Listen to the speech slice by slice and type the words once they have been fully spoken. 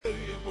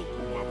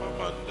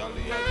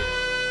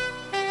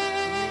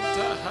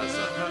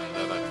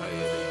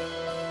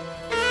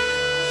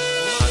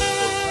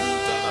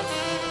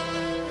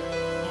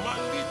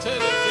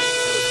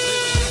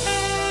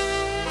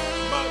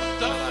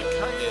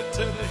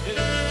We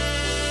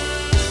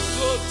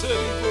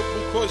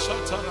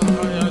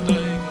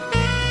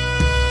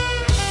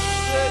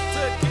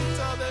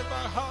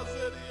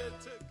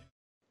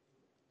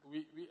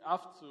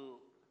have to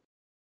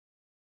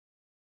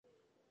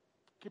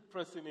keep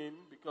pressing in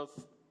because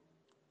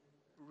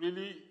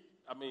really,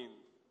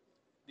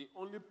 the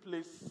only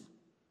place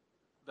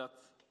that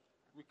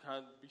we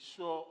can be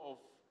sure of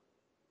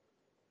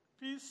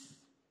peace,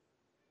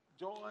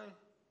 joy,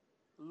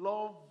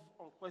 love,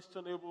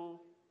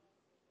 unquestionable,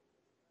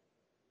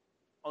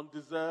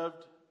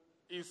 undeserved,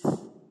 is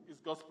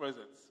God's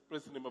presence.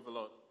 Praise the name of the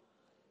Lord.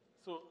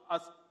 So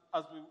as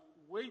we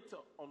wait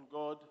on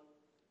God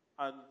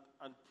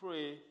and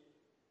pray,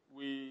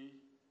 we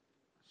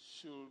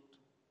should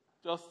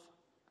just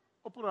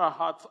open our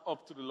hearts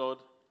up to the Lord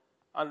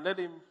and let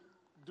Him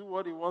do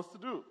what He wants to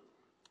do.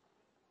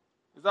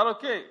 Is that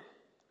okay?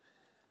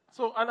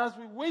 So, and as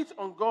we wait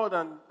on God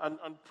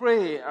and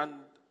pray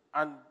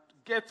and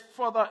get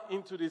further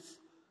into this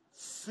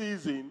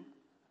season,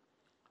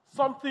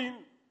 something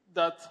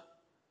that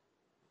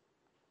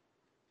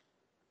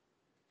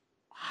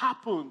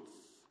happens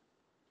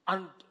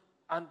and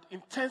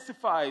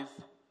intensifies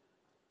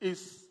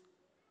is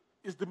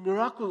the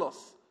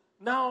miraculous.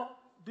 Now,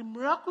 the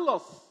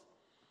miraculous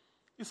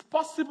is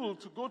possible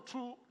to go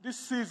through this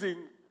season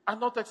and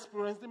not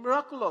experience the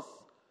miraculous.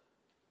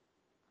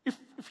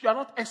 If you are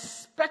not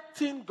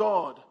expecting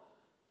God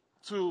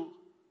to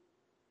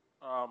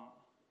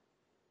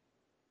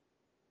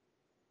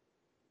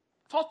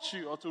touch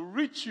you or to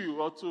reach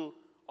you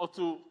or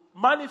to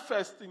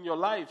manifest in your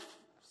life,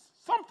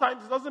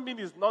 sometimes it doesn't mean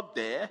He's not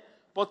there,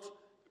 but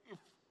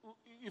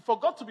if for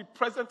God to be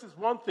present is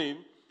one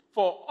thing,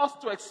 for us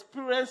to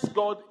experience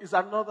God is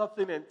another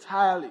thing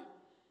entirely.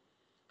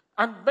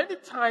 And many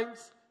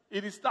times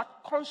it is that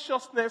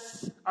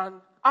consciousness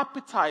and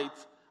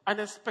appetite and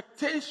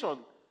expectation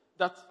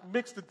that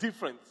makes the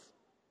difference.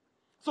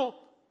 So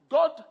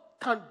God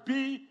can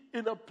be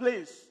in a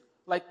place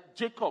like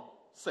Jacob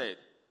said.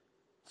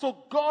 So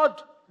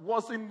God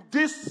was in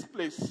this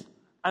place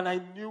and I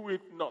knew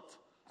it not.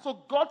 So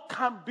God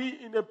can be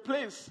in a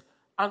place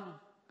and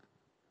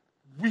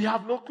we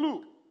have no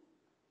clue.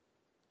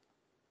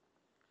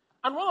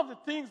 And one of the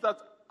things that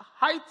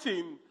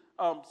heighten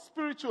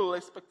spiritual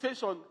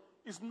expectation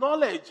is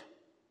knowledge.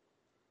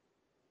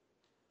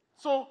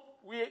 So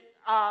we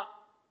are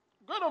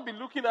going to be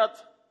looking at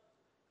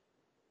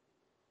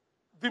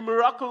the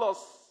miraculous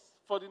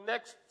for the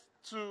next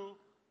two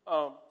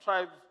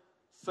tribe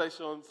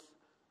sessions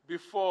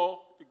before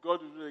the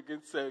God Will Do It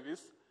Again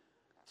service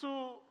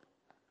to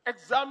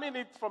examine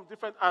it from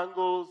different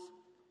angles,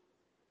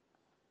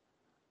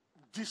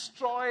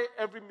 destroy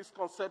every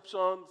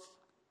misconception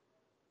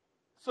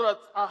so that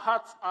our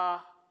hearts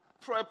are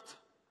prepped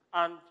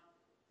and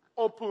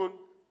open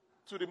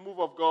to the move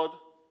of God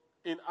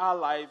in our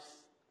lives,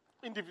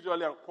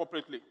 individually and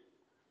corporately.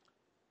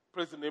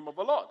 Praise the name of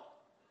the Lord.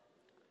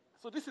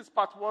 So this is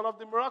part one of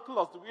the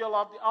miraculous. Do we all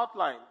have the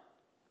outline?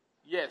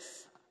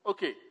 Yes.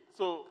 Okay.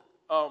 So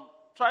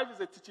Tribe is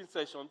a teaching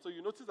session. So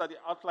you notice that the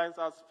outlines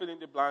are filling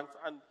the blanks,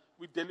 and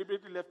we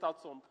deliberately left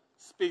out some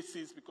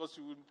spaces because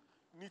you would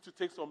need to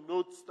take some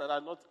notes that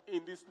are not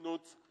in these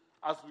notes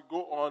as we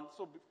go on.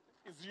 So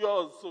it's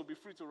yours, so be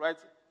free to write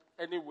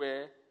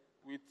anywhere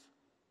with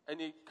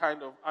any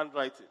kind of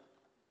handwriting.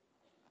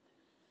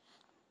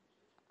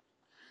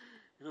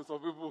 You know, some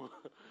people,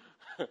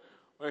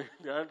 when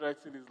their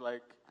handwriting is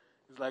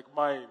like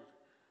mine.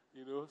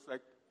 You know,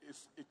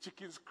 it's a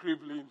chicken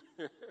scribbling.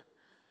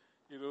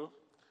 You know,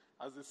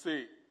 as they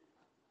say.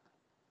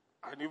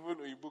 And even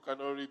Oyibo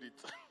cannot read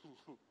it.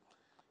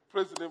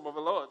 Praise the name of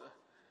the Lord.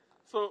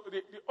 So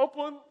the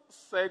open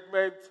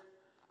segment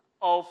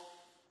of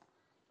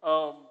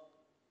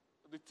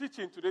the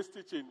teaching, today's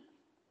teaching,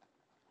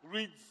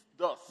 reads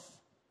thus.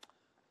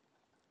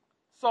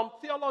 Some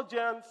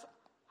theologians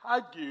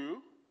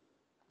argue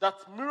that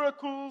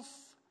miracles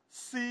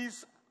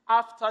cease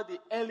after the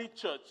early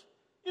church.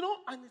 You know,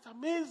 and it's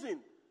amazing.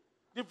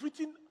 They've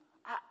written,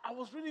 I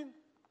was reading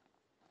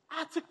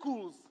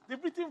articles,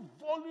 they've written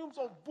volumes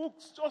of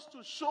books just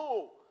to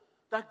show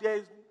that there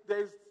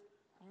is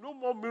no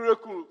more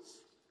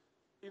miracles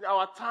in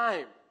our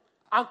time,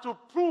 and to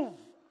prove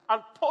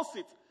and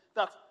posit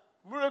that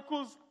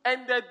miracles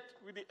ended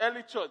with the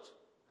early church.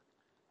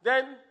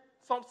 Then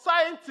some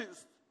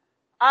scientists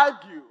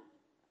argue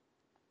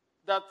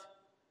that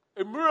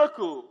a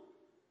miracle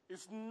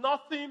is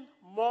nothing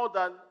more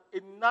than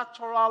a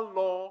natural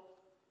law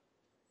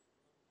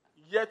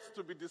yet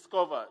to be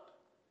discovered.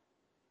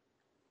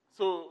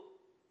 So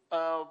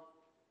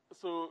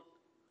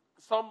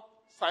some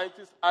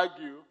scientists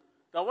argue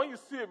that when you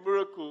see a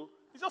miracle,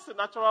 it's just a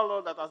natural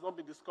law that has not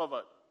been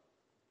discovered.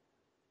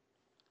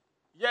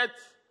 Yet,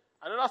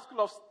 another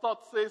school of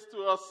thought says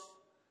to us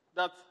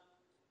that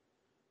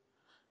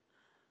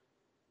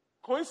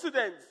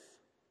coincidence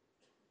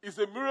is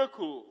a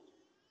miracle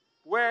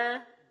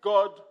where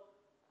God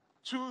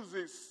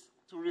chooses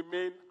to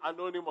remain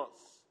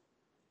anonymous.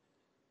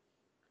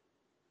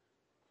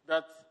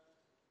 That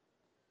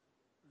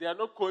there are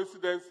no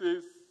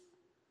coincidences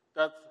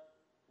that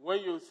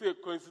when you see a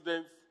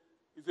coincidence,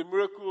 it's a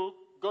miracle.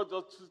 God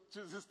just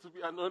chooses to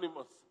be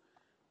anonymous.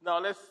 Now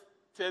let's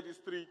tear these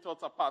three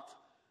thoughts apart.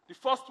 The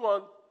first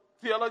one,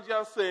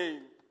 theologians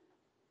saying,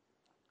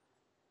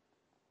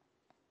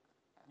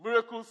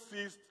 miracles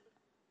ceased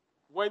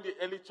when the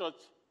early church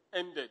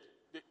ended.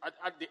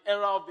 At the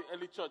era of the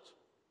early church.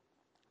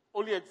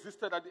 Only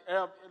existed at the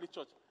era of the early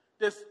church.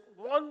 There's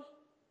one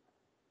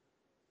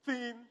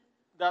thing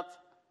that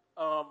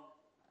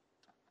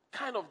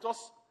kind of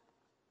just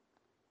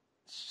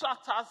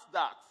shatters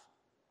that.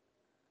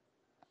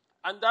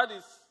 And that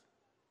is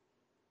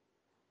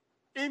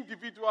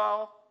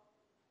individual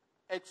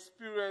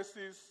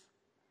experiences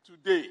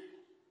today.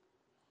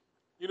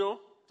 You know,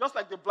 just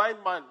like the blind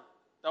man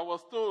that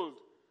was told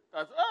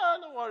that,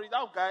 don't worry,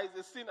 that guy is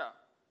a sinner.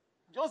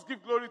 Just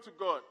give glory to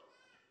God.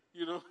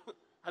 You know,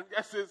 and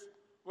God says,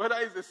 whether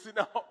he's a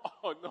sinner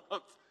or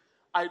not,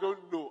 I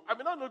don't know. I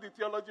may not know the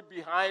theology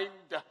behind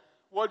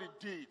what he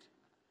did.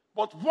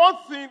 But one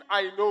thing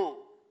I know,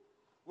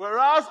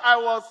 whereas I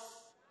was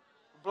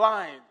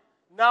blind,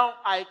 now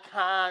I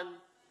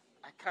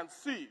can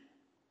see.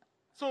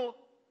 So,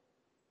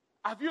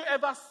 have you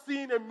ever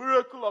seen a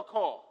miracle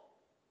occur?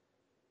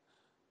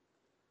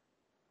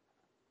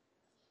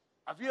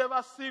 Have you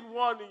ever seen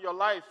one in your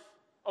life?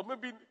 Or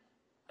maybe,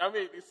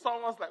 if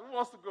someone's like, who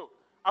wants to go?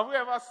 Have you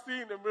ever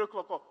seen a miracle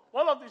occur?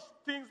 One of the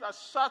things that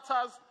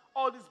shatters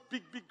all these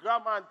big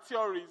grammar and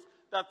theories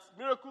that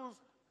miracles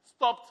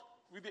stopped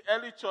with the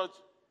early church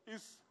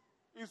is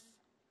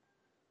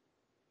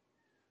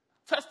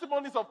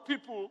testimonies of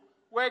people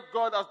where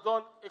God has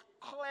done a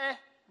clear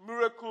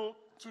miracle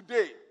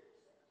today.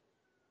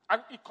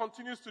 And it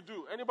continues to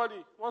do. Anybody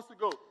wants to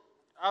go?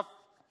 I've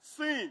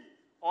seen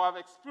or I've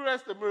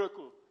experienced a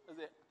miracle.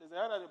 There's a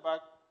hand at the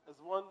back. There's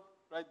one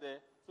right there.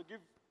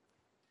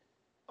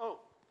 So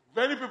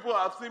many people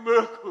have seen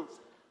miracles.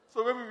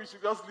 So maybe we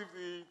should just leave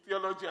the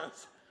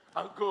theologians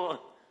and go on.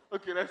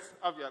 Okay, let's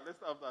have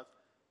that.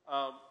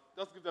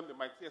 Just give them the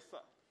mic. Yes, sir.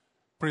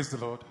 Praise the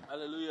Lord.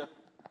 Hallelujah.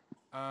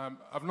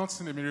 I've not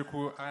seen a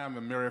miracle. I am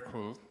a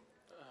miracle.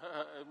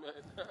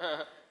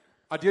 Amen.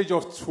 At the age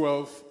of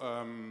 12,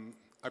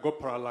 I got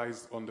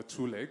paralyzed on the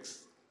two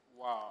legs.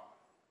 Wow.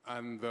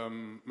 And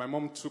my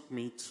mom took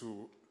me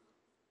to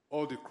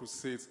all the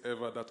crusades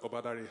ever that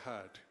Obadari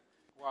had.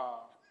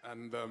 Wow.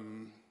 And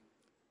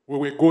we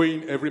were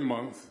going every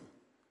month,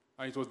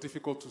 and it was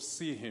difficult to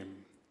see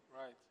him.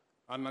 Right.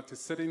 And at a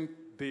certain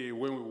day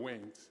when we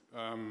went,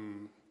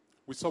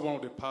 we saw one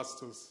of the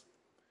pastors,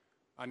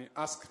 and he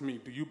asked me,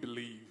 "Do you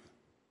believe?"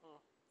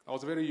 I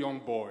was a very young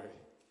boy.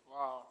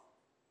 Wow.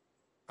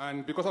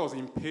 And because I was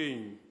in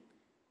pain,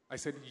 I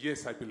said,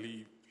 "Yes, I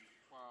believe."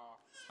 Wow.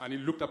 And he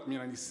looked at me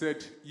and he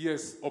said,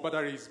 "Yes,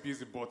 Obadari is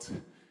busy, but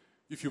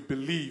if you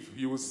believe,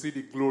 you will see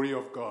the glory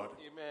of God."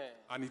 Amen.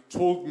 And he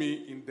told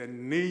me, "In the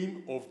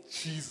name of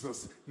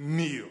Jesus,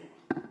 kneel."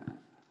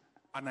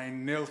 And I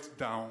knelt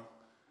down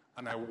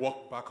and I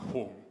walked back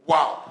home.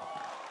 Wow.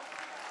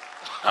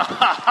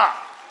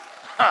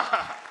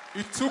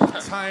 It took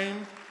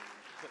time.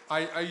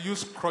 I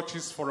used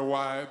crutches for a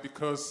while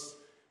because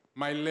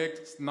my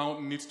legs now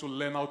need to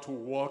learn how to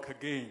walk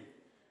again.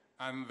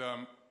 And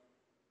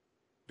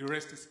the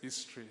rest is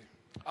history.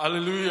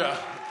 Hallelujah.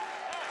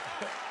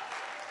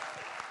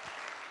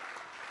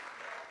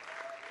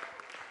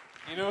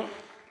 You know,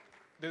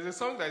 there's a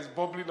song that is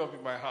bubbling up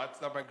in my heart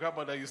that my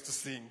grandmother used to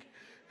sing.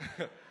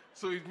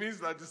 So it means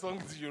that the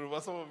song is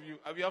Yoruba. Some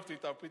of you have to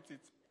interpret it.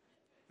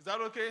 Is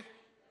that okay?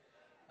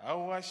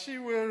 Àwọn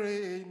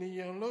aṣiwèrè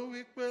ènìyàn ló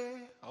wí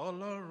pé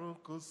Ọlọ́run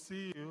kò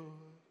sí o.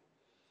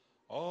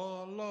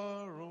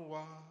 Ọlọ́run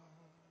wà.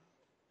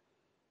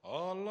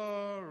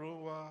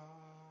 Ọlọ́run wà.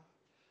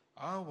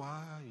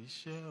 Àwa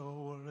iṣẹ́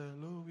ọwọ́ rẹ̀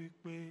ló wí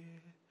pé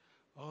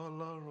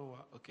Ọlọ́run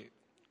wà. Okay.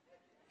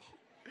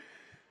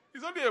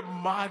 He's only a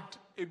mad,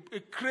 a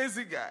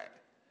crazy guy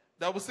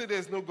that will say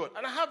there's no God.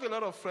 And I have a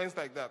lot of friends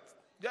like that.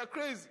 They are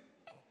crazy.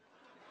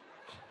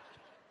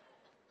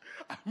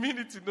 I mean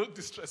it in no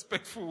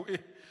disrespectful way,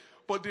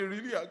 but they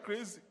really are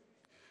crazy.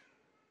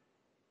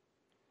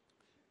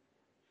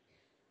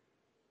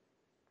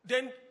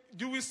 Then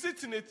you will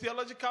sit in a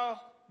theological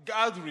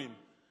gathering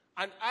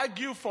and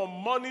argue from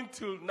morning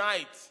till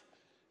night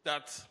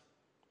that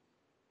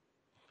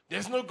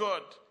there's no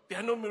God, there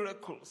are no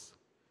miracles.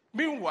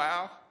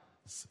 Meanwhile,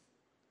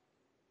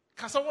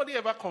 can somebody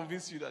ever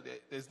convince you that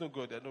there's no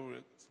God, there are no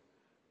miracles?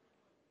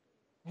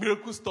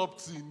 Miracles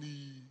stopped in the...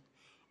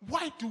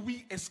 Why do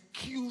we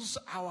excuse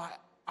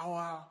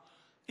our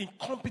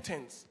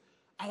incompetence,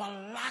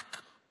 our lack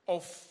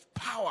of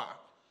power?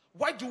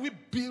 Why do we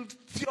build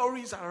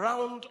theories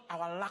around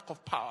our lack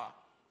of power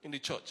in the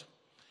church?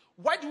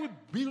 Why do we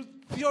build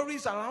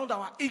theories around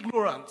our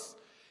ignorance?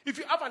 If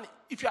you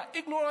are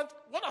ignorant,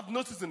 what I've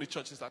noticed in the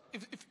church is that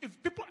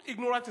if people are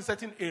ignorant in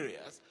certain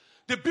areas,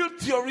 they build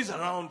theories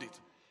around it.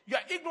 You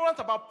are ignorant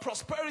about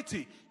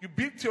prosperity, you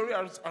build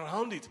theories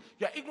around it.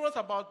 You are ignorant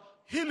about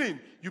healing,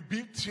 you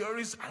build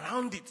theories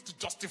around it to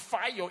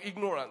justify your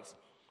ignorance.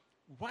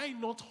 Why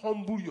not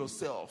humble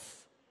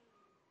yourself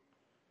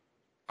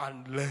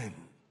and learn.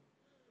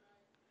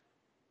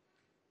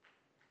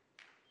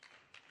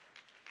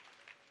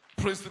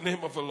 Praise the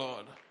name of the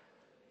Lord.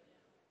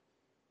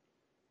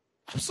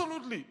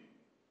 Absolutely.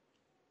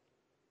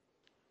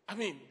 I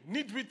mean,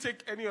 need we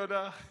take any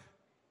other?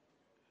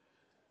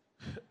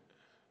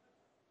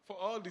 For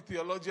all the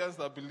theologians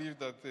that believe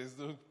that there's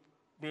no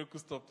miracle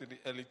stopped in the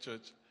early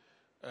church,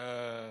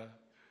 I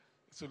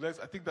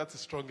think that's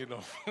strong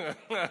enough.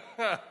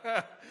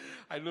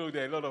 I know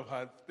there are a lot of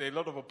hands, there are a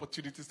lot of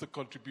opportunities to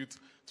contribute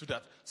to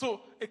that.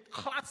 So a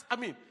class, I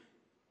mean,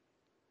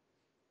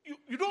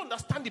 you don't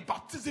understand the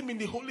baptism in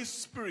the Holy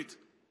Spirit.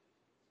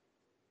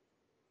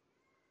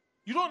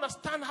 You don't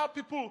understand how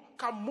people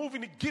can move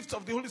in the gifts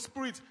of the Holy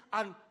Spirit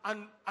and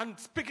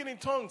speaking in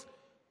tongues.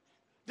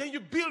 Then you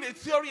build a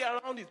theory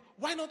around it.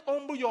 Why not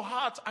humble your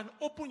heart and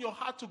open your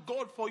heart to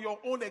God for your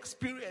own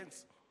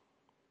experience?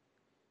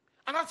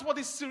 And that's what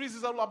this series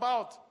is all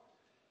about.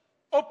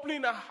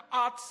 Opening our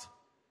hearts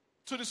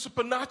to the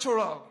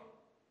supernatural.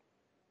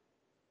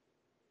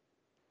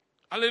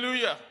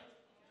 Hallelujah.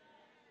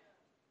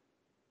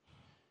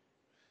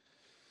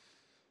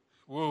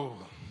 Whoa.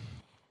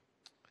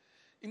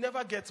 It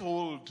never gets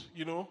old,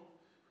 you know.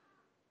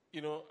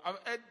 I've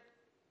heard,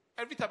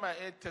 every time I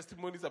heard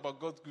testimonies about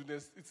God's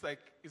goodness, it's like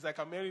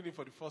I'm hearing it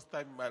for the first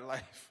time in my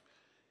life.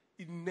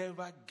 It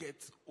never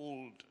gets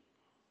old.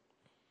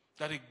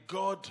 That a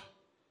God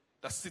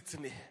that sits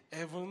in the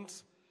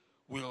heavens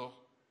will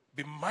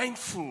be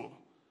mindful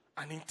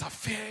and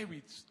interfere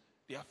with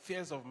the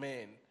affairs of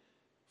men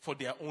for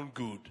their own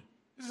good.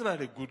 Isn't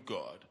that a good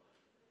God?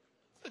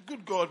 It's a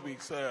good God we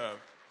serve.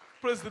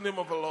 Praise the name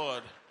of the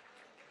Lord.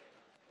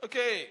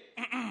 Okay.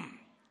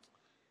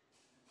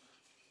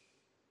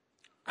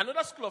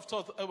 Another school of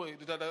thought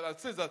that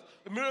says that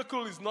a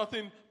miracle is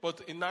nothing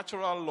but a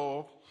natural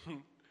law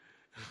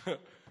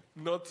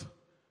not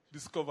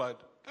discovered.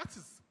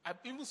 I'm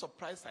even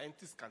surprised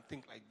scientists can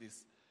think like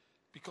this,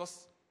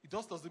 because it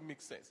just doesn't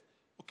make sense.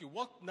 Okay,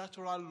 what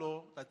natural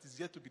law that is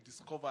yet to be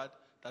discovered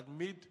that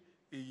made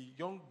a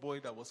young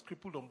boy that was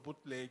crippled on both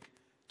legs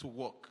to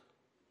walk?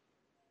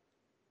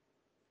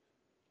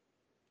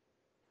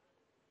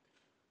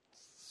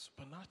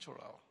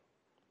 Supernatural.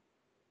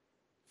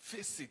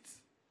 Face it.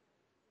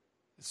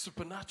 It's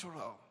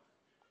supernatural.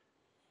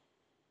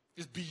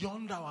 It's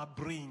beyond our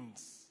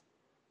brains.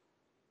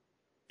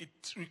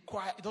 You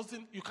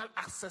can't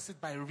access it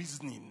by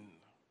reasoning.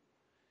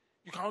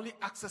 You can only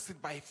access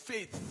it by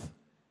faith.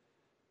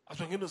 As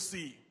we're going to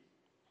see.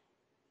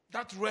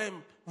 That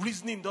realm,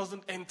 reasoning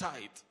doesn't enter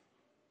it.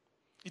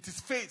 It is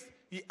faith.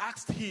 He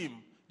asked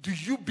him, do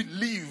you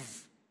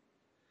believe?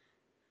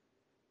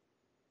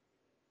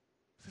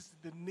 This is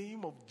the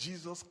name of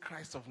Jesus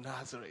Christ of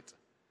Nazareth.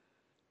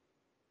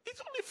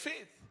 It's only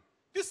faith.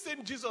 This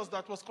same Jesus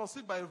that was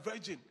conceived by a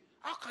virgin.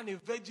 How can a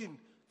virgin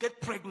get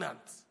pregnant?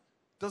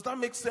 Does that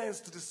make sense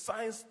to the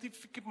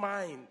scientific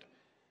mind?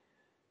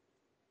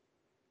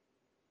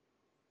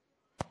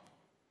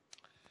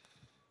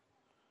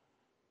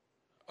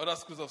 Other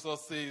schools of thought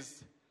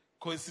says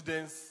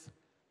coincidence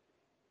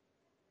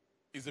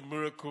is a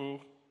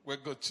miracle where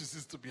God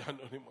chooses to be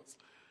anonymous.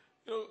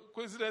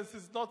 Coincidence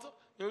is not,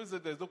 you always say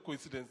there's no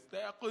coincidence.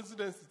 There are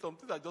coincidences, some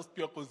things are just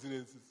pure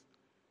coincidences.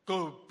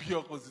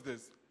 Pure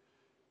coincidence.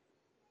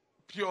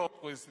 Pure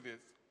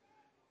coincidence.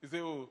 You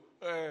say,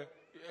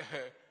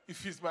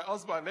 if he's my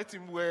husband, let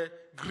him wear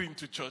green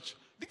to church.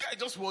 The guy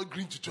just wore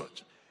green to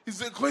church.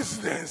 It's a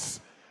coincidence.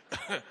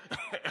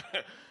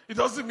 It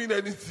doesn't mean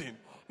anything.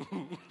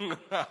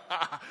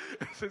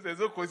 Says there's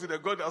no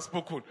coincidence. God has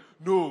spoken.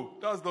 No,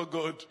 that's not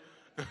God.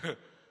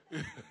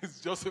 It's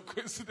just a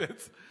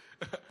coincidence.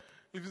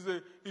 If you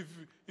say,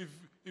 if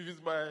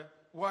it's my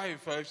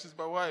wife, if she's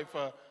my wife,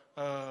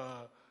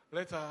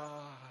 let her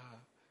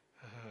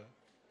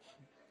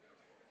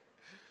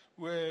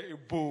wear a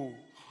bow.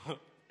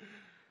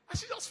 And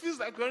she just feels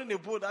like wearing a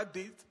bow that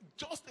day.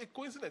 Just a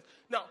coincidence.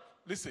 Now,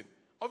 listen.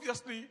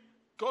 Obviously,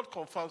 God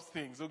confirms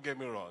things. Don't get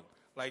me wrong.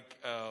 Like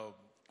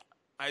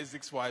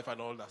Isaac's wife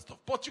and all that stuff.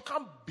 But you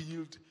can't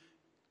build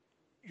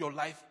your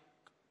life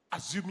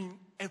assuming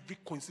every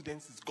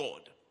coincidence is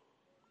God.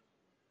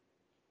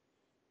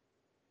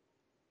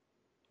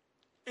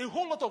 A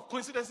whole lot of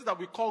coincidences that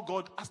we call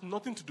God has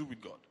nothing to do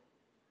with God.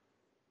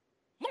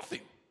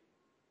 Nothing.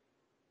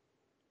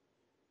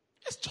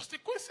 It's just a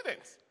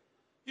coincidence.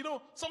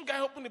 Some guy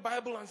opened the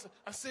Bible and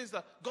says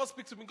that God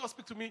speaks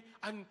to me,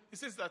 and he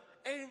says that,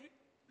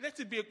 let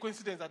it be a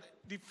coincidence that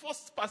the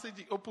first passage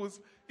he opens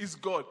is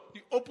God.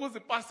 He opens the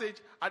passage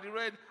and he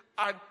read,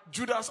 and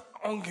Judas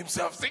hung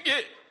himself. Say,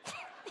 yeah.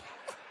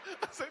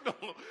 I said, no,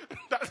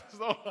 that is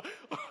not.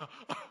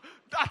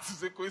 That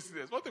is a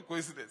coincidence. What a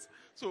coincidence.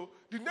 So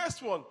the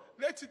next one,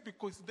 let it be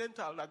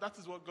coincidental that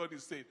is what God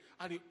is saying.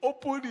 And he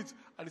opened it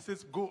and he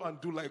says, go and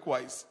do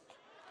likewise.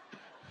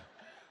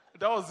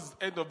 That was his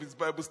end of his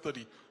Bible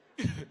study.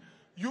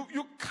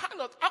 You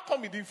cannot. How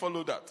come he didn't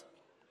follow that?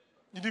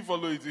 He didn't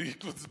follow it. He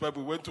closed his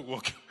Bible, went to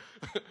work.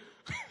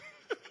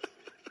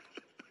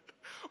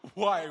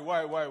 Why?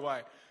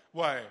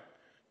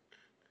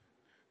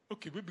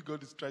 Okay, maybe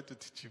God is trying to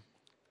teach him.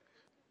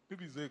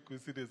 Maybe it's a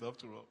coincidence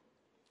after all.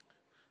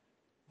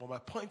 But my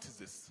point is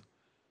this.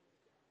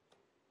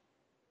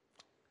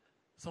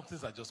 Some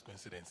things are just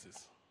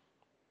coincidences.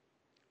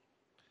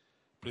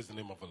 Praise the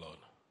name of the Lord.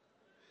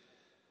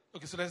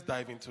 Okay, so let's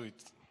dive into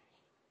it.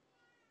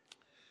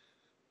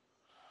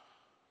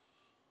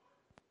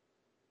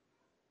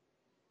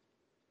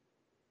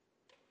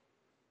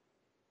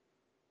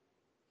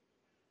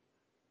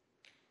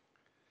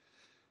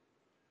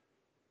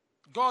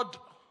 God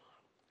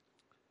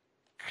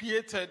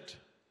created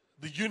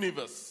the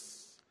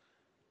universe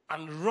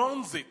and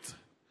runs it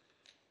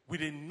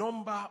with a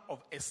number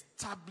of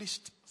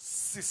established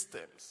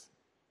systems,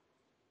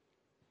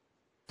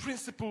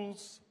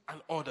 principles, and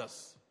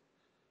orders.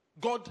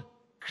 God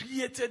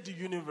created the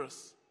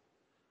universe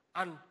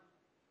and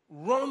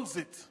runs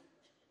it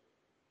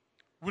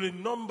with a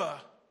number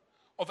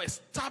of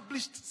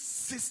established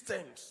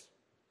systems.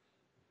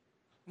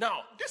 Now,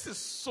 this is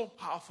so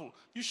powerful.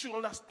 You should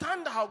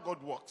understand how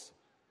God works.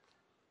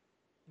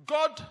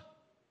 God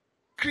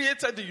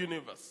created the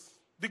universe,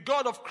 the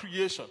God of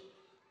creation.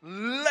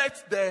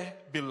 Let there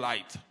be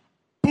light.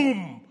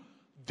 Boom,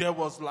 there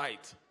was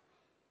light.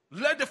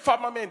 Let the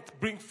firmament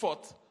bring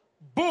forth.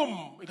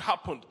 Boom, it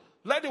happened.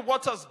 Let the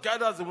waters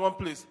gather in one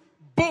place.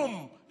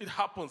 Boom, it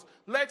happens.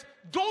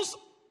 Those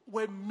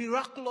were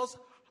miraculous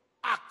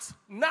acts.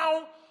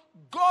 Now,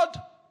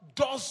 God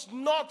does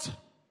not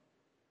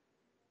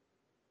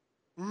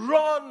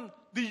run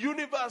the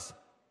universe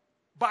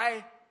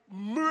by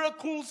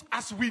miracles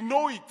as we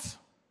know it.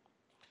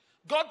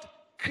 God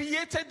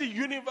created the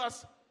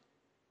universe.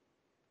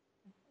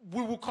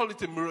 We will call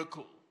it a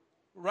miracle,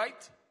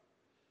 right?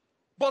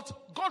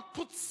 But God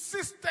put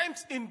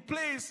systems in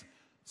place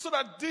so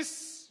that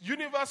this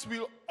universe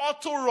will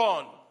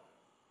auto-run.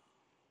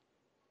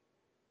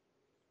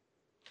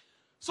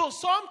 So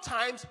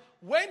sometimes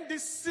when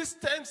these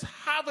systems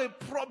have a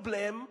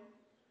problem,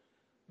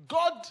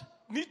 God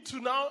needs to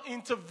now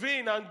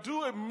intervene and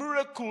do a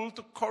miracle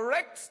to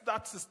correct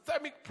that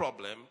systemic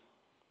problem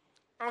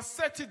and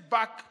set it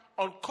back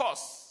on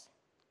course.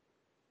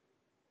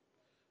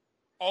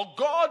 Or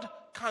God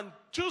can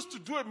choose to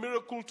do a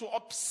miracle to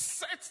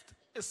upset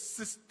a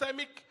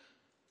systemic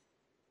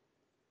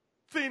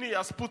thing he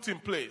has put in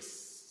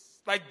place.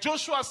 Like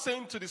Joshua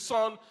saying to the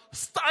sun,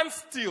 stand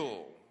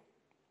still.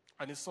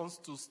 And his son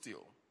stood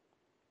still.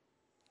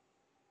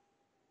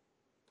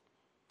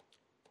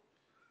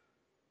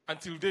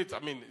 Until date,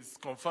 it's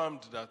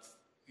confirmed that,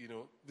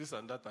 this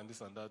and that and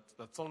this and that,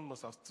 that sun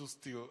must have stood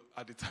still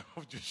at the time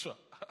of Joshua.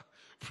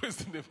 Praise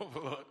the name of the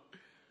Lord.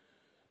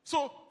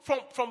 So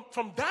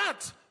from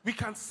that, we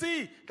can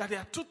see that there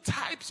are two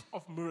types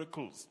of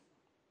miracles.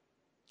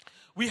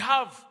 We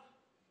have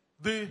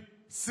the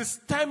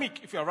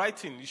systemic, if you're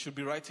writing, you should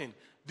be writing,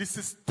 the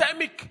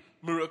systemic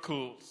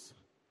miracles.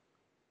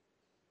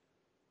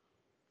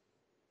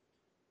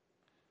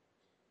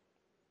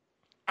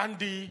 And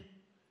the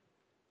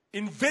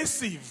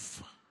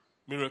invasive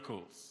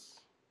miracles.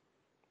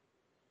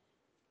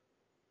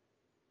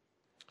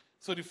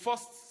 So the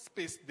first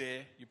space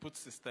there, you put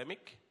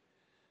systemic.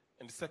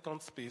 And the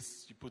second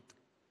space, you put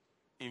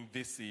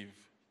invasive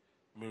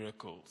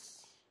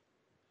miracles.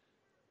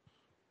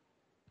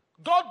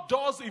 God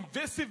does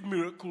invasive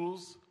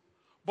miracles,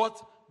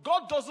 but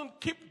God doesn't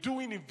keep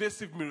doing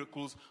invasive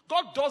miracles.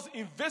 God does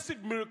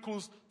invasive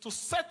miracles to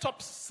set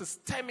up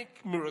systemic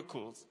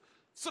miracles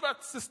so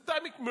that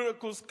systemic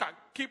miracles can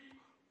keep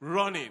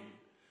running.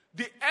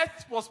 The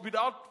earth was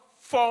without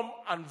form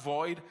and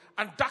void,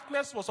 and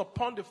darkness was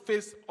upon the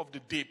face of the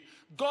deep.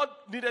 God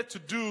needed to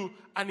do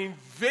an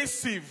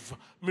invasive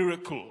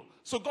miracle.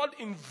 So God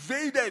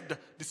invaded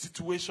the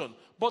situation.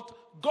 But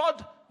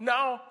God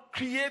now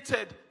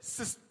created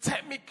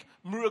systemic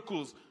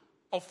miracles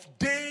of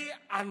day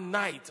and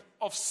night,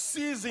 of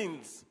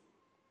seasons.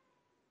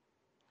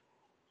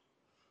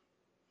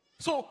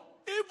 So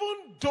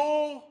even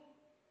though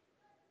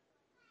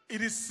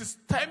it is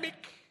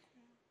systemic,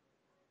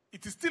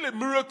 it is still a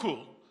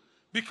miracle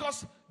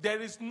because there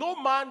is no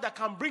man that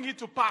can bring it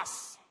to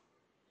pass.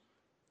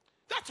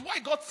 That's why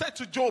God said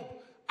to Job,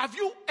 have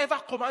you ever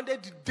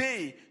commanded the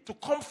day to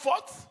come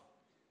forth?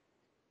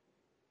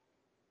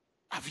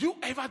 Have you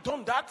ever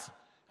done that?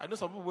 I know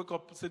some people wake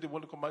up and say they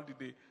want to command the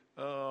day.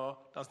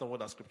 That's not what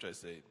that scripture is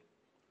saying.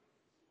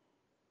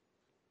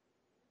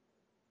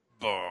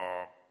 That's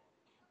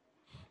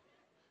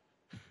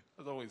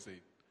not what he's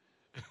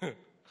saying.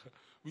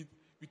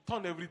 We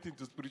turn everything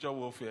to spiritual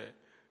warfare.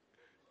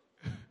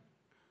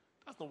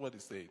 That's not what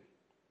he's saying.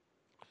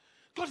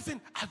 God is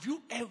saying, have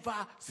you ever,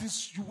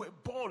 since you were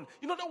born?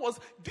 In other words,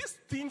 these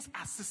things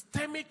are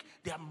systemic.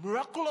 They are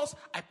miraculous.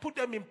 I put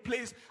them in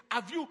place.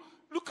 Have you,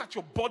 look at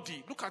your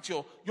body. Look at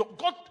your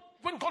God.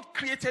 When God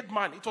created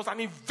man, it was an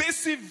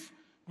invasive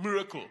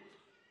miracle.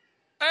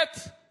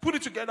 Earth, put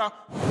it together.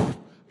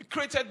 It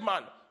created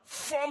man.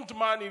 Formed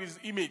man in his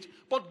image.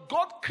 But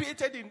God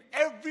created in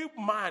every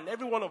man,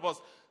 every one of us,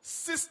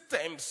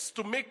 systems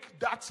to make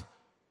that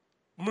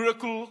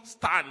miracle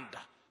stand.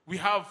 We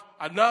have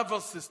a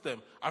nervous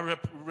system, a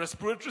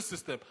respiratory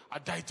system, a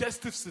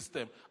digestive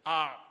system,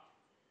 a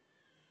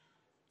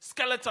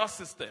skeletal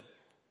system.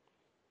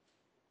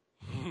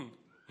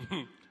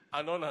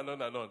 And on and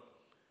on and on.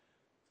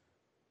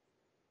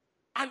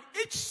 And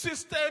each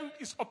system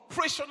is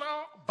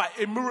operational by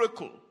a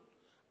miracle.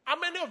 How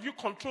many of you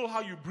control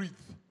how you breathe?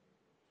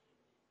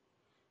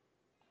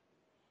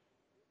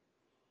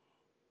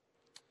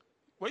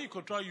 When you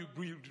control how you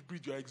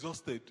breathe, you are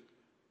exhausted.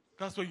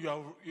 That's when you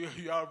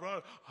are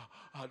around.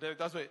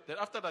 That's why. Then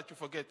after that, you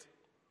forget.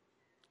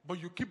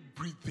 But you keep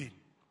breathing.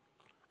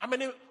 How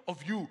many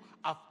of you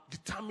have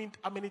determined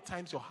how many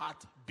times your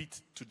heart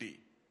beat today?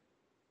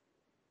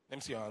 Let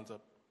me see your hands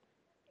up.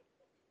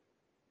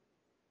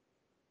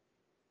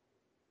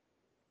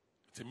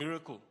 It's a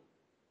miracle.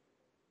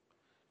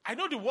 I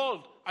know the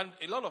world and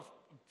a lot of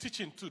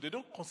teaching too, they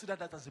don't consider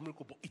that as a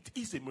miracle, but it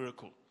is a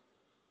miracle.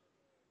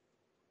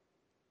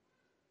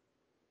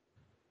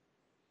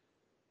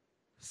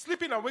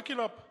 Sleeping and waking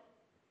up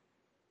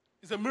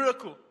is a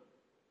miracle.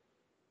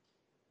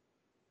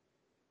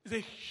 It's a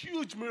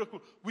huge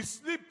miracle. We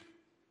sleep,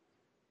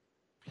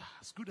 we are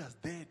as good as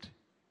dead.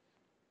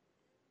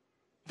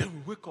 Then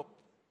we wake up.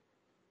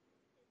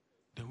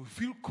 Then we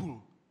feel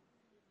cool.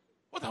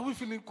 What are we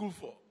feeling cool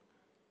for?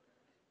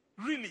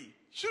 Really?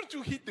 Shouldn't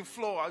you hit the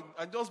floor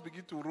and just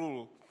begin to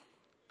roll?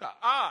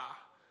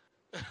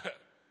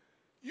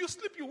 You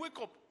sleep, you wake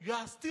up, you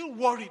are still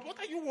worried. What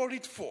are you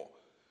worried for?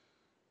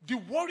 The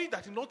worry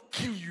that will not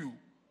kill you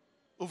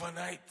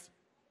overnight.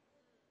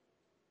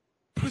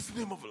 Praise the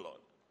name of the Lord.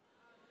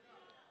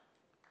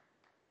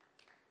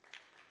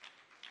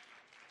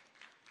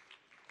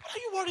 What are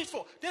you worried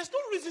for? There's no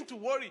reason to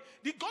worry.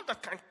 The God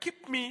that can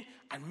keep me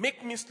and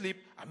make me sleep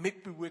and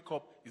make me wake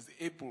up is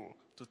able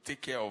to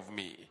take care of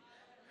me.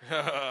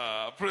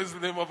 Praise the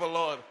name of the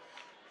Lord.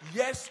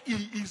 Yes,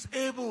 He is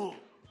able.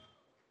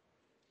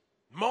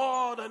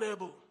 More than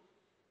able.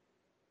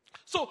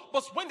 So,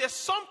 but when there's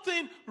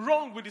something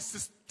wrong with the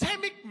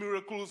systemic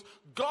miracles,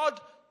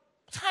 God,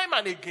 time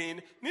and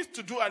again, needs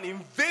to do an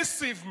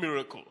invasive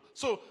miracle.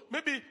 So,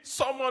 maybe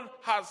someone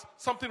has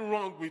something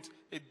wrong with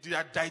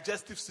their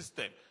digestive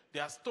system,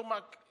 their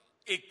stomach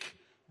ache.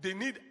 They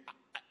need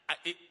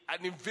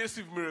an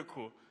invasive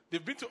miracle.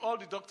 They've been to all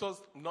the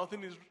doctors,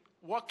 nothing is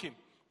working.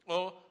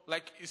 Or,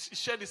 like he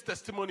shared his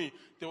testimony,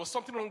 there was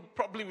something wrong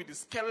probably with the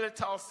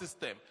skeletal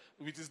system,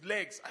 with his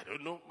legs. I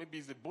don't know, maybe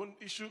it's a bone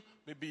issue,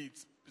 maybe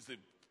it's a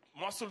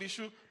muscle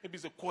issue, maybe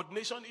it's a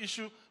coordination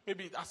issue,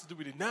 maybe it has to do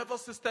with the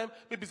nervous system,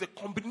 maybe it's a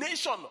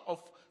combination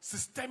of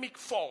systemic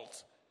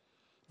faults.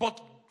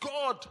 But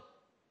God,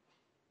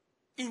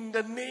 in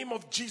the name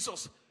of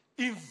Jesus,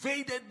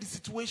 invaded the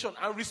situation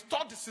and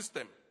restored the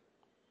system.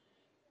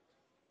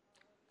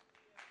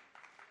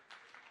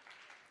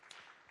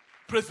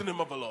 Praise the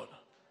name of the Lord.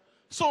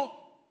 So,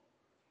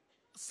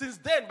 since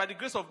then, by the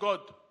grace of God,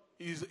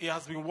 he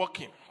has been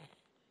working.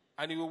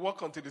 And he will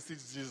work until he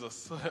sees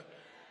Jesus.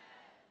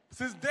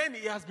 Since then,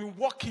 he has been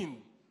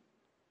working.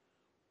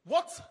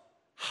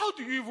 How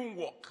do you even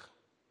walk?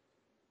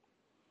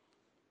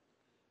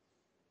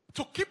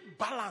 To keep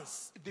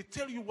balance, they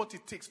tell you what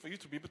it takes for you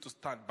to be able to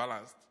stand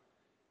balanced.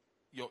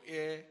 Your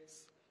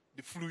ears,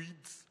 the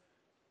fluids,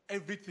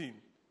 everything.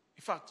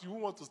 In fact, you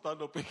won't want to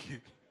stand up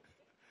again.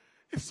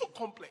 It's so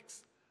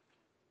complex.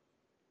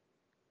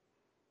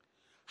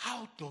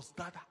 How does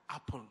that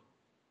happen?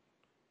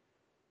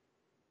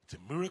 It's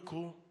a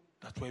miracle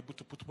that we're able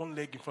to put one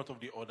leg in front of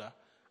the other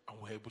and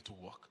we're able to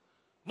walk.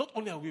 Not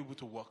only are we able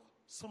to walk,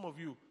 some of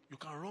you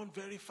can run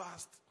very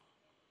fast.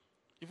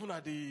 Even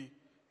at the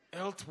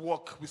health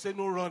walk, we say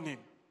no running.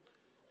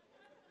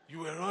 You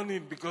were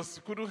running because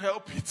you couldn't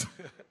help it.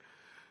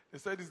 They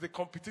said it's the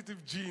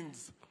competitive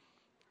genes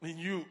in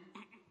you.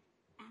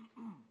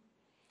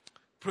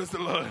 Praise the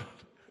Lord.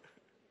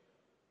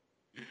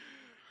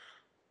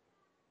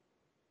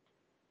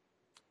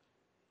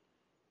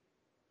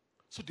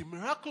 So the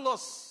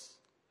miraculous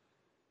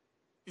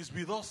is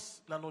with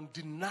us in an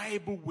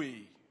undeniable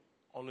way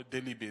on a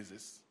daily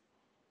basis.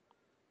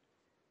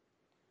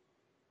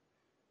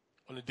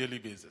 On a daily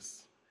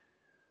basis.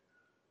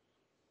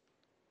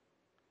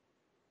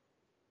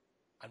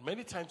 And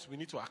many times we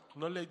need to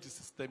acknowledge the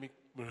systemic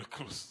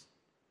miracles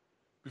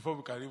before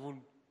we can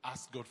even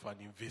ask God for an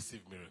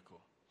invasive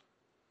miracle.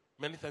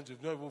 Many times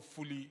we've not even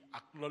fully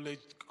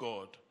acknowledged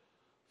God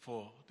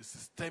for the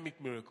systemic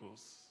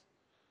miracles.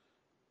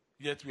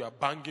 Yet we are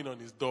banging on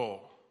his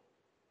door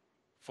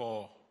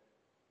for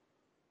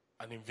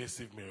an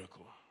invasive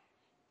miracle.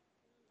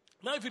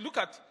 Now, if you look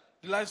at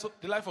the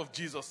life of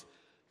Jesus,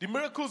 the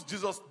miracles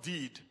Jesus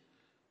did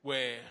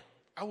were,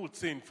 I would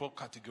say, in 4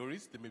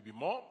 categories. There may be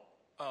more.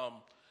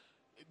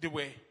 They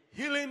were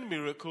healing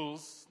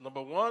miracles.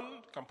 Number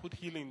 1, can put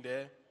healing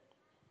there.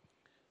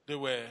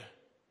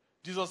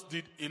 Jesus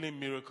did healing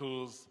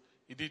miracles.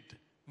 He did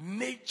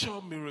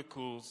nature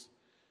miracles.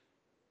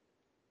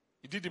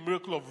 He did the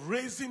miracle of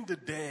raising the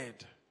dead.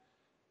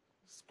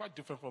 It's quite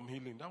different from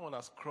healing. That one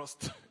has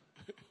crossed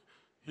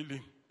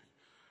healing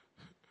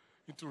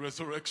into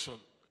resurrection.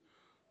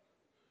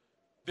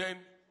 Then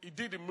he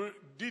did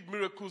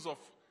miracles of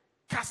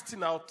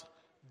casting out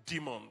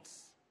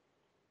demons.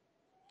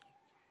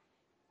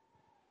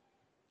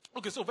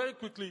 Okay, so very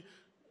quickly,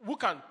 who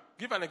can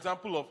give an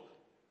example of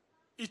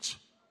each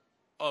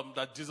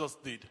that Jesus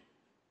did?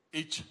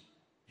 Each.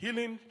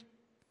 Healing,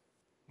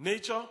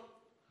 nature,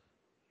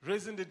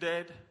 raising the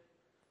dead,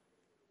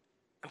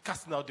 and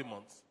casting out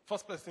demons.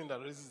 First person that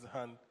raises his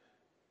hand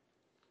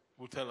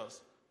will tell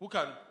us. Who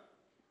can?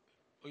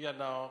 Oh yeah,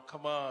 now,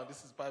 come on,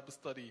 this is Bible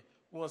study.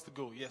 Who wants to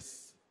go?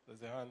 Yes,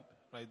 there's a hand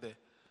right there.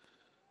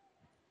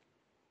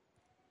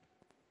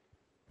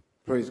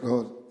 Praise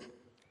God.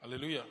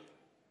 Hallelujah.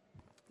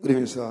 Good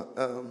evening, sir.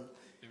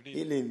 Evening.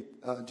 Healing,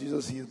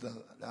 Jesus healed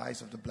the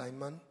eyes of the blind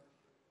man.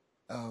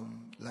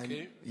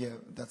 Okay. Yeah,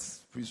 that's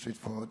pretty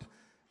straightforward.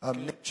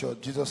 Nature,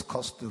 Jesus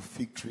cursed the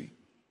fig tree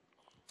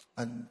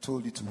and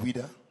told it to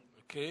wither.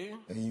 Okay.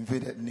 He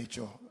invaded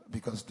nature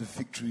because the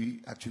fig tree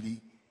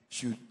actually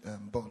should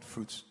bud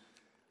fruits.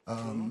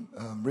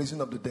 Raising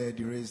up the dead,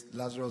 he raised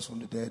Lazarus from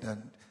the dead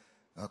and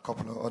a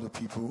couple of other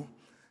people.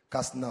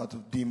 Casting out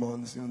of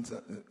demons. Even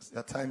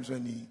at times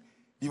when he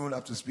didn't even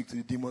have to speak to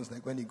the demons,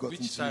 like when he got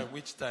Which time?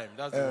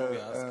 That's the one we're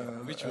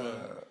asking. Which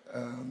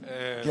one?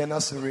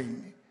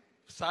 Gennesaret.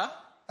 Sir?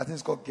 I think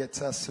it's called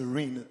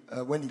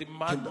Gennesaret. When The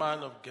madman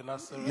of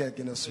Gennesaret? Yeah,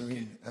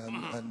 Gennesaret.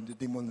 Okay. And the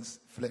demons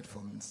fled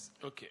from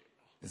Okay.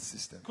 his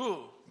system.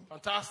 Cool.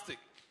 Fantastic.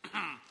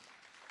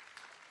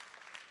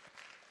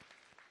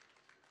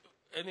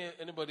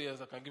 Anybody else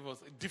that can give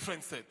us a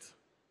different set?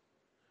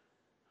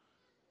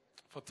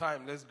 For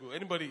time, let's go.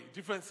 Anybody?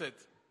 Different set?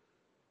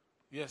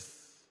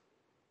 Yes.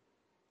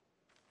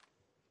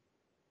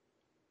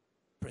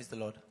 Praise the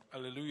Lord.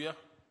 Hallelujah.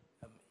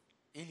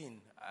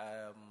 Eileen,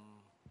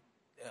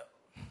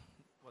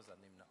 what's her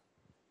name now?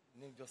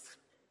 Name just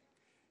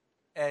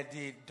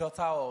the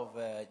daughter of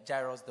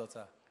Jairus'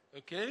 daughter.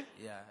 Okay.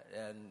 Yeah,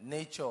 and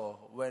nature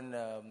when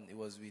it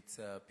was with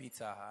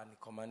Peter and he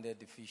commanded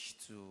the fish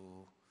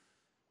to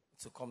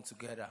come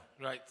together.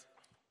 Right.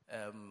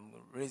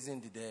 Raising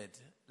the dead,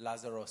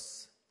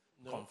 Lazarus,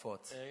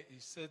 comfort. He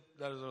said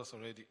Lazarus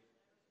already.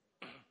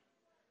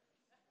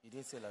 He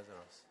didn't say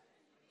Lazarus.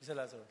 He said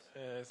Lazarus.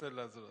 He said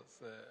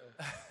Lazarus.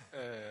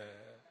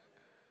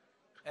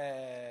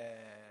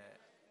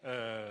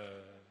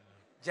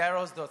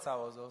 Jairus' daughter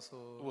was also...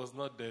 Was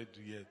not dead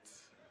yet.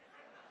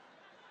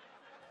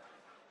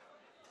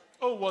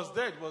 Oh, was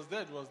dead.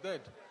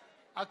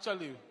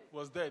 Actually,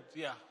 was dead.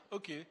 Yeah.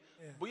 Okay.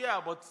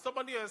 Yeah. But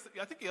somebody else,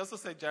 I think he also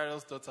said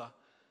Jairus' daughter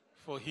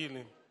for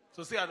healing.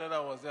 So say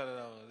another one.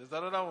 There's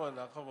another one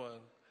now. Come on.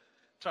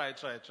 Try.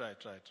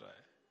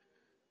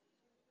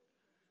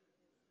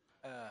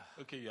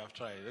 Okay, you have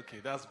tried.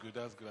 Okay, that's good.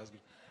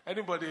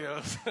 Anybody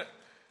else?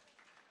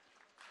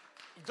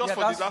 Just for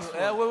the last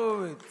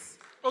one. Wait.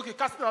 Okay,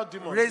 casting out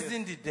demons.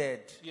 Raising the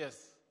dead.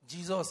 Yes.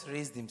 Jesus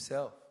raised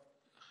himself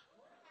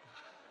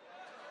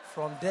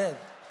from dead.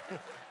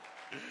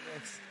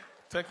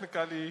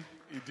 Technically,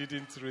 he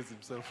didn't raise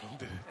himself from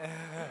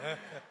dead.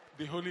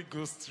 The Holy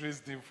Ghost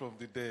raised him from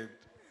the dead.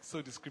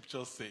 So the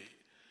scriptures say.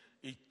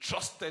 He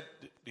trusted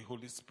the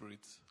Holy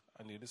Spirit,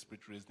 and the Holy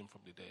Spirit raised him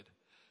from the dead.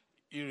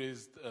 He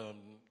raised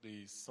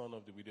the son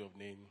of the widow of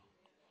Nain.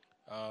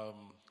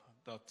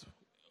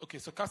 Okay,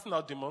 so casting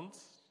out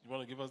demons. You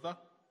want to give us that?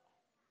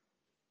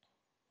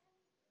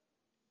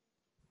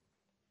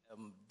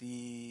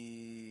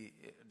 The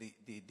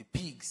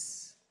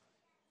pigs.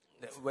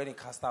 When he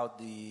cast out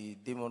the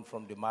demon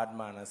from the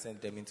madman and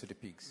sent them into the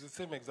pigs. It's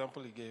the same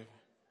example he gave.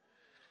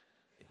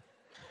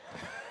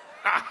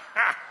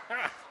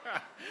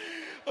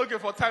 Okay,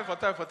 for time.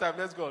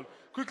 Let's go on.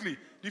 Quickly.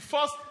 The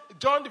first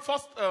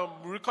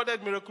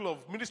recorded miracle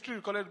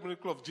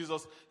of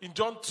Jesus in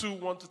John 2,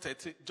 1 to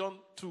 13, John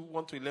 2,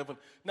 1 to 11.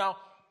 Now,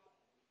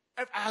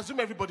 I assume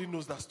everybody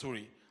knows that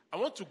story. I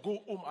want to go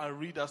home and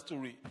read that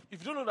story.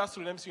 If you don't know that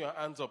story, let me see your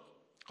hands up.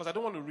 Because I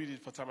don't want to read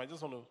it for time. I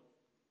just want to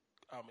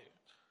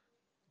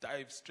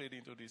dive straight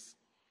into this.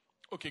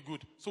 Okay,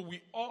 good. So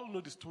we all know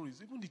the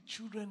stories. Even the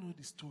children know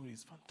the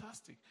stories.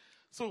 Fantastic.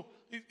 So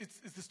it's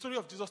the story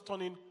of Jesus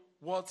turning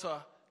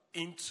water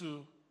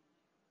into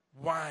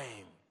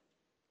wine.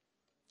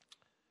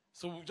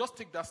 So we'll just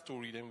take that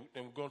story, then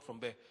we'll go on from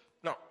there.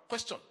 Now,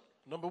 question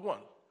number 1.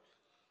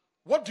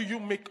 What do you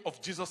make of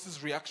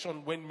Jesus'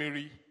 reaction when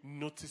Mary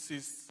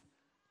notices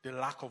the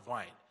lack of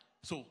wine?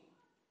 So,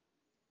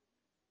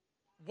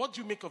 what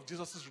do you make of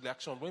Jesus'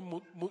 reaction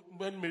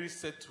when Mary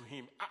said to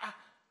him,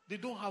 they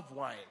don't have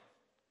wine?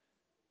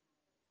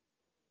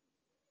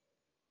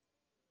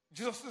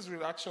 Jesus'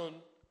 reaction,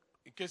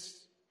 in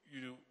case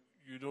you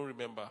don't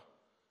remember,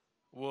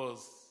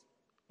 was,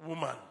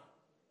 woman,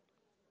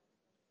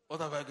 what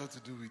have I got to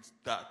do with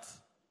that?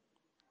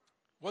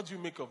 What do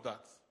you make of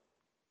that?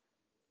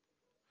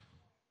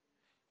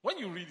 When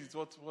you read it,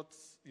 what's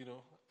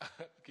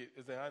okay,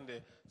 there's a hand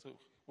there. So,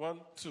 1,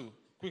 2,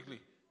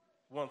 quickly.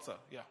 1, sir,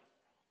 yeah.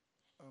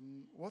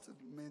 What it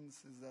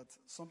means is that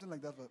something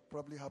like that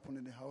probably happened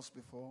in the house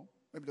before.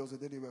 Maybe there was a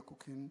day they were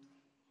cooking,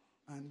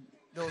 and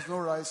there was no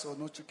rice or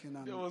no chicken,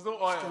 and there was no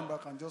oil. She came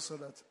back and just saw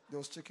that there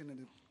was chicken in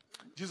it.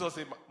 Jesus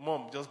said,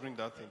 Mom, just bring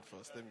that thing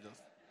first. Let me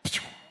just...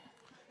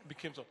 It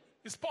became so.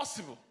 It's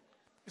possible.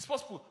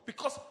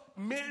 Because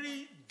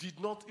Mary did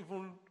not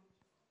even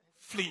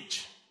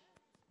flinch.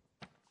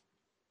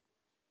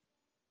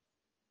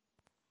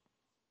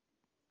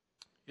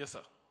 Yes,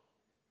 sir.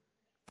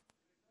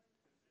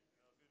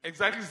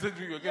 Exactly the same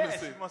thing you were going to Yes,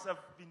 say. she must have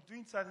been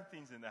doing certain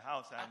things in the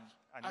house,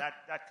 and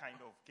that kind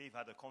of gave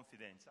her the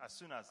confidence. As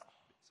soon as,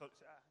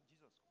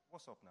 Jesus,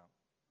 what's up now?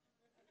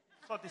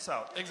 Sort this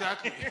out.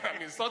 Exactly. I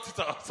mean, sort it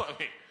out.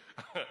 Sorry.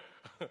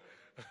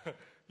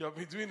 You have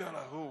been doing that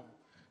at home.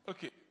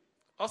 Okay.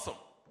 Awesome.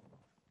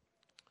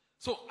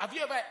 So, have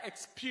you ever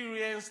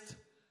experienced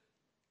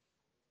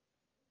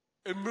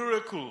a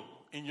miracle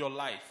in your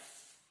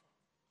life?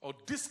 Or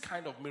this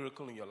kind of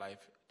miracle in your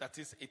life? That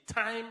is a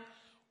time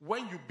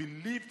when you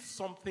believed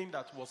something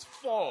that was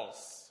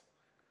false,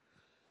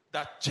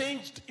 that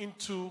changed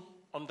into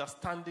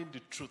understanding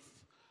the truth.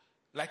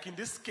 Like in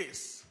this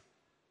case,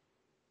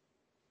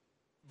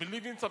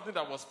 believing something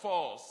that was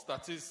false,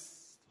 that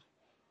is,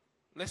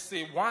 let's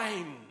say,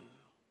 wine.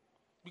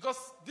 Because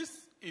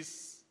this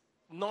is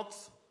not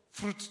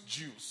fruit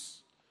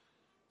juice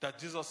that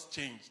Jesus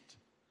changed.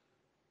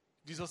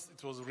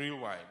 It was real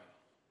wine.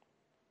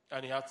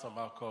 And he had some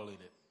alcohol in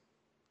it.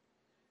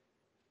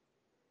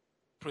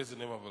 Praise the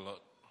name of the Lord.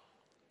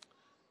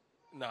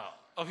 Now,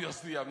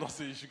 obviously, I'm not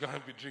saying you should go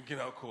and be drinking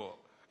alcohol.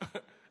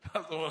 That's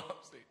not what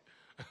I'm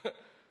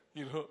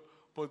saying.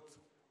 But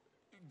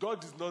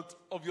God is not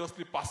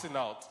obviously passing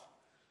out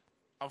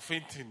and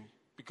fainting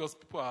because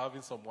people are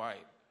having some wine.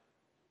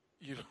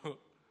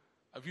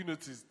 Have you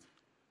noticed?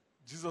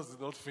 Jesus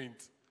did not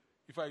faint.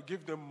 If I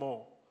gave them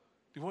more,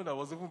 the one that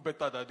was even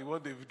better than the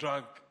one they've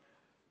drank.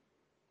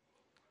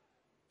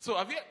 So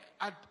have you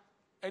had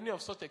any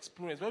of such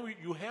experience when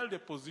you held a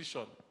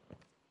position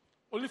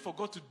only for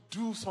God to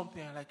do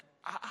something and like,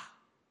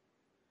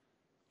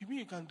 you mean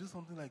you can do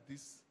something like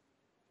this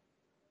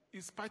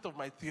in spite of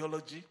my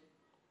theology?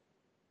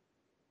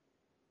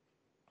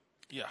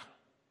 Yeah.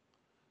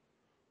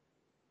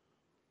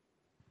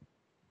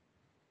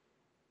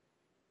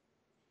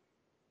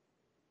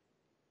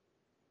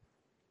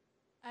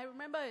 I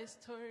remember a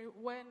story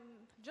when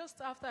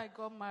just after I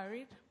got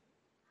married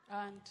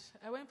and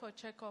I went for a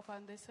checkup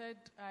and they said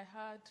I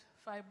had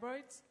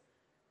fibroids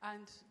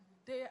and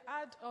they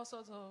had all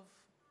sorts of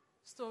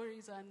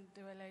stories and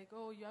they were like,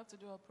 oh, you have to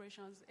do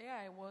operations. Here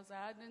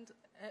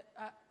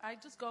I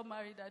just got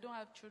married, I don't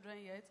have children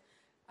yet,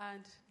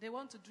 and they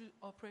want to do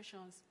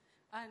operations.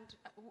 And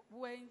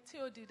when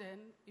TOD then,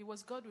 it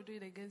was God will do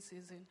it again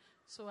season.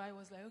 So I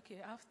was like,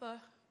 okay, after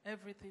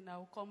everything,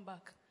 I'll come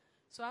back.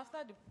 So after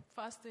the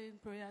fasting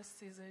prayer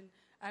season,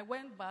 I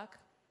went back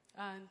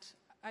and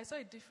I saw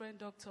a different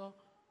doctor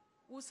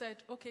who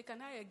said, okay, can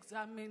I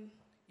examine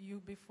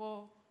you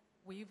before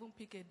we even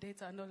pick a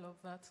date and all of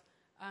that?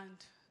 And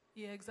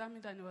he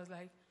examined and he was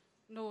like,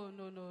 no,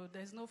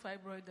 there's no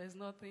fibroid, there's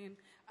nothing.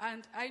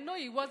 And I know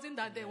it wasn't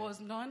that there was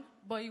none,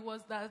 but it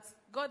was that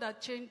God had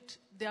changed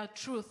their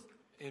truth.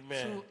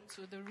 Amen.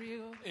 To the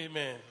real.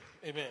 Amen.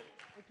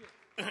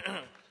 Okay.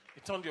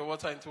 You turned your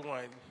water into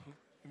wine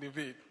in the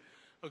bed.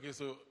 Okay,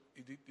 so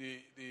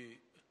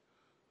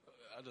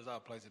how does that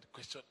apply to the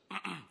question?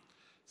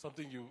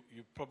 Something you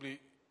probably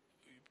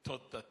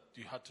thought that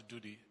you had to do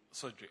the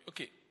surgery.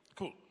 Okay,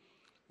 cool.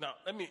 Now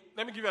let me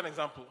give you an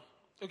example.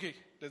 Okay,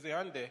 there's a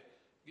hand there.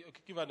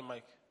 Okay, give her the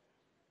mic.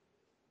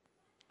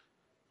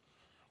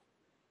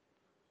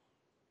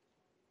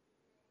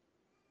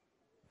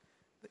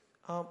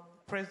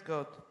 Praise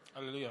God.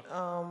 Hallelujah.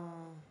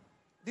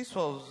 This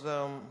was,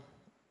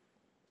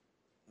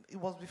 it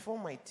was before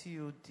my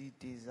TOD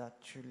days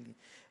actually.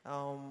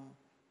 I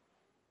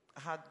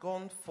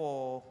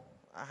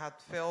had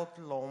felt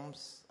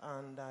lumps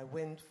and I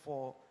went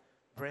for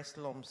breast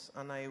lumps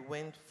and I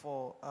went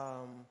for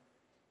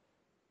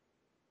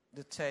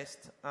the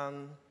test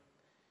and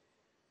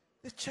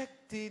they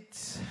checked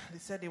it. They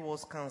said it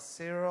was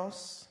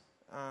cancerous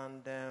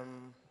and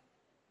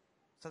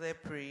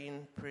started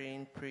praying.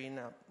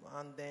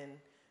 And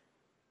then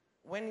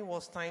when it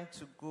was time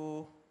to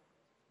go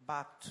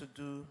back to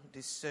do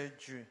the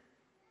surgery,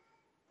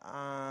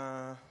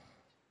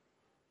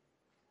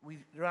 we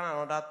ran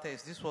another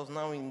test. This was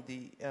now in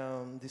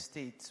the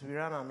States. We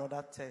ran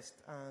another test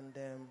and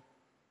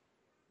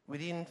we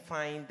didn't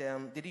find,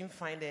 they didn't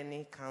find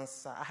any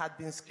cancer. I had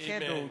been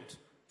scheduled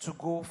to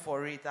go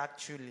for it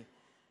actually.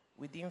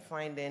 We didn't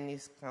find any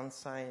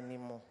cancer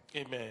anymore.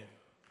 Amen.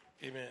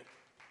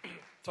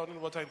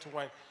 Turning water into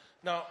wine.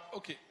 Now,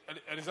 okay,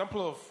 an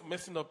example of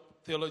messing up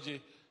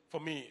theology for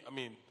me,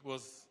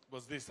 was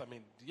this.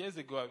 Years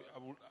ago,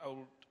 I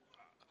would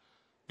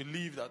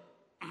believe that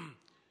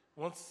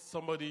once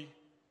somebody,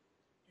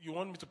 you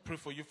want me to pray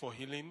for you for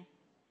healing,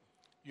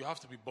 you have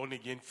to be born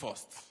again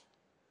first.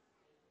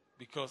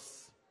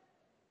 Because,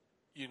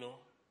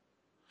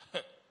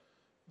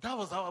 that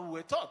was how we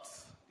were taught,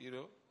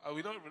 and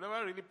we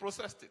never really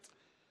processed it.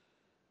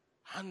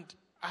 And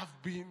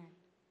I've been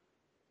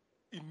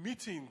in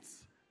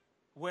meetings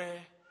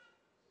where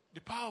the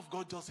power of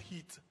God just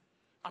hit,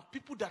 and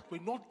people that were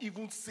not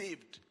even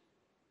saved,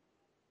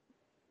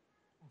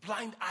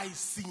 blind eyes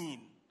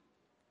seeing,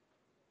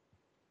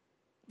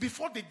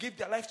 before they gave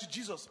their life to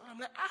Jesus. And I'm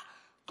like,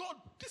 God,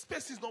 this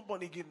person is not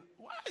born again.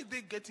 Why are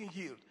they getting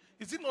healed?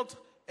 Is it not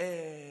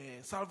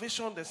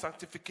salvation, then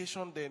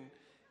sanctification, then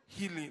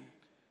healing?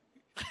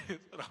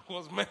 That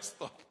was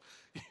messed up,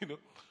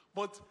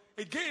 But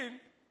again,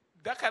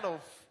 that kind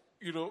of,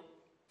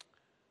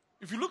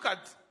 if you look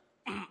at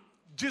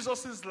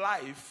Jesus'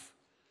 life,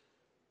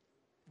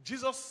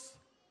 Jesus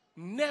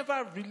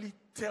never really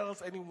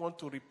tells anyone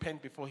to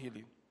repent before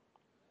healing.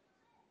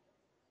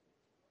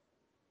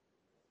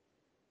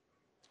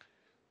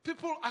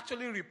 People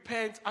actually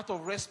repent out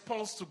of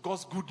response to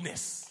God's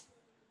goodness.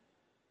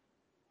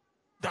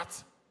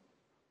 That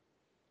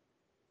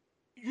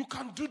you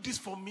can do this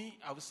for me,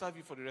 I will serve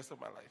you for the rest of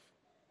my life.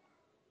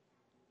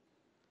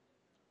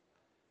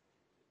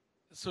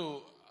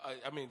 So,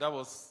 that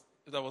was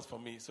for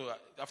me. So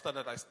after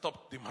that, I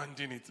stopped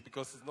demanding it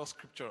because it's not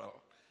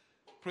scriptural.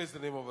 Praise the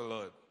name of the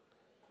Lord.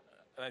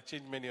 And I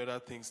changed many other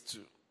things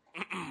too.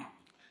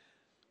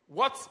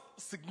 What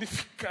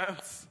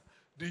significance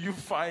do you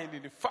find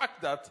in the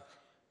fact that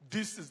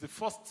this is the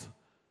first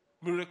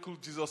miracle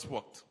Jesus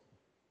worked?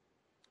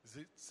 Is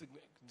it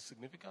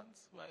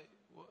significance? Why?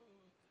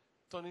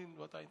 Turning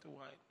water into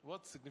wine.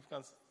 What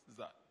significance is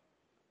that?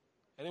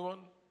 Anyone?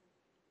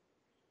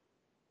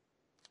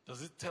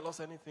 Does it tell us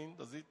anything?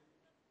 Is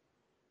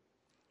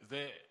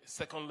there a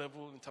second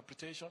level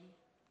interpretation?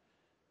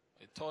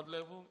 A third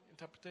level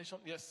interpretation?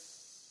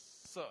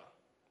 Yes, sir.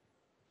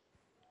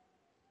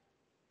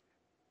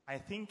 I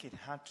think it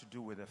had to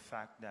do with the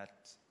fact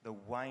that the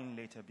wine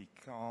later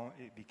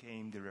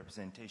became the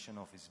representation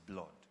of his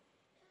blood.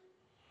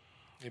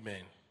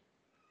 Amen.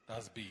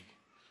 That's big.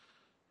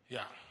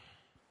 Yeah.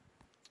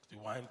 The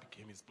wine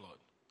became his blood.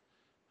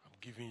 I'm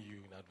giving you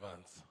in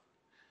advance.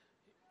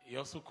 It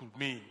also could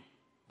mean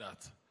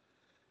that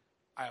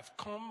I have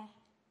come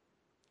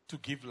to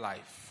give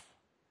life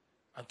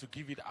and to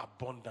give it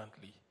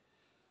abundantly.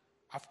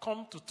 I've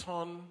come to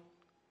turn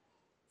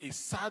a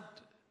sad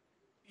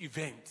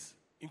event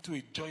into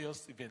a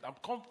joyous event.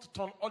 I've come to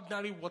turn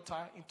ordinary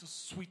water into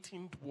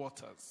sweetened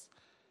waters.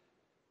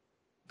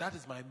 That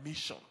is my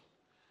mission.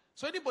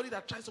 So anybody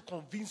that tries to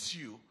convince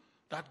you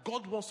that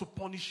God wants to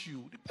punish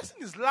you, the person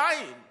is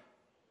lying.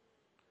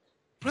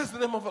 Praise the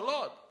name of the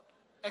Lord.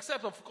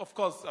 Except, of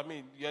course,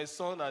 you're a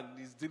son and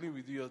he's dealing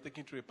with you, you're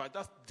taking to a part.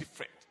 That's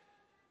different.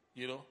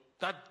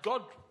 That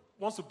God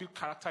wants to build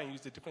character and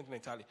use a different thing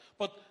entirely.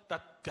 But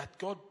that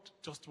God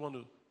just want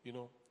to,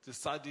 the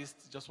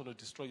sadist just want to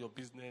destroy your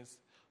business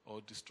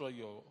or destroy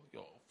your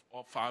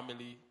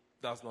family,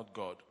 that's not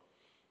God.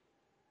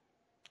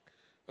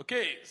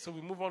 Okay, so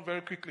we move on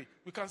very quickly.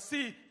 We can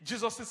see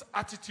Jesus'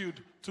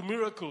 attitude to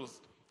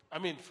miracles.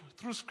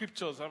 Through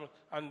scriptures.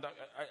 And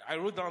I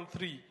wrote down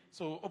 3.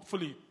 So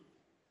hopefully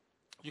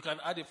you can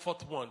add a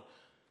 4th one.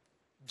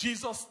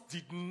 Jesus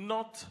did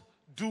not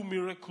do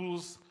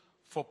miracles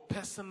for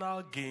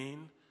personal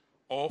gain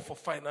or for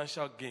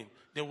financial gain.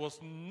 There was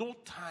no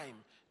time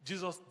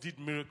Jesus did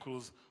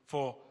miracles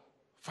for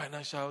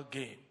financial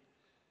gain.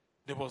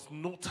 There was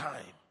no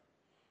time.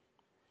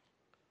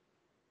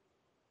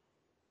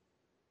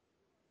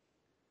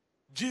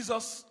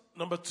 Jesus,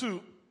 number 2,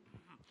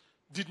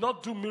 did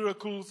not do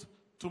miracles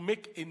to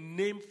make a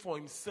name for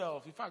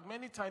himself. In fact,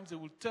 many times they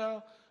will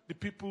tell the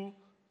people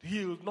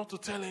healed not to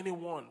tell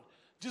anyone.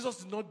 Jesus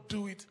did not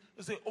do it.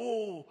 They say,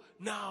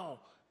 now,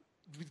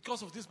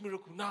 because of this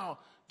miracle, now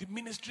the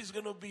ministry is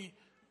going to be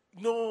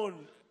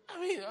known.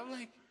 I'm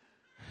like,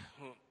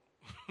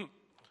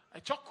 I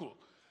chuckle.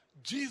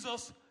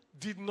 Jesus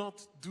did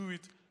not do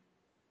it.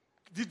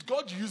 Did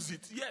God use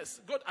it? Yes,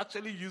 God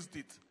actually used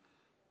it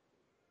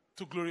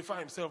to glorify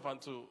himself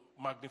and to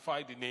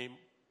magnify the name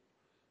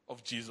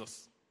of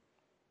Jesus.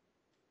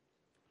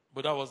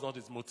 But that was not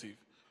his motive.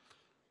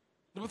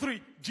 Number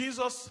 3,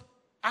 Jesus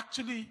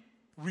actually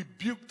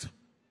rebuked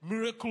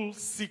miracle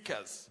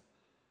seekers.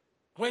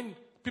 When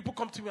people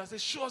come to me and say,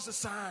 show us a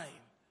sign,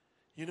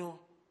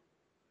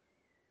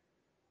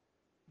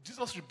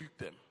 Jesus rebuked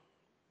them.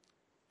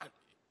 An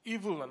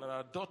evil and an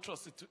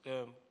adulterous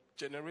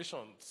generation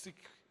seek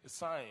a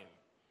sign.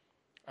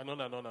 And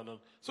on and on and on.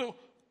 So,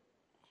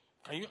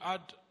 can you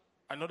add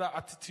another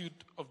attitude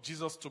of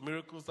Jesus to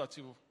miracles that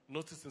you've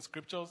noticed in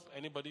scriptures?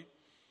 Anybody?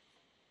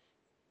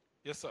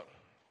 Yes, sir.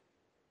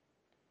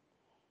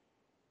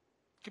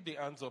 Keep the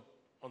hands up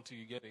until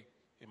you get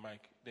a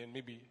mic. Then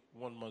maybe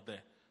one more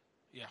there.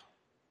 Yeah.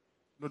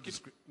 No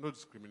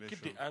discrimination.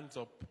 Keep the hands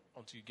up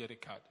until you get a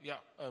card. Yeah,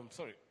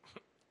 sorry.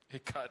 A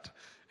card.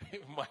 A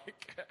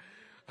mic.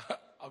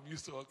 I'm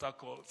used to altar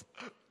calls.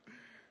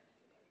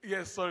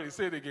 Yes, sorry.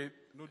 Say it again.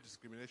 No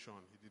discrimination.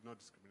 He did not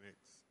discriminate.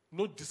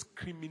 No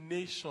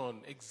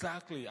discrimination.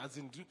 Exactly. As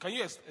in, can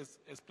you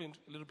explain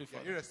a little bit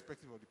further? Yeah,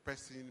 irrespective of the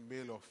person,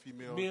 male or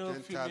female, male,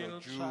 Gentile female, or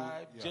Jew.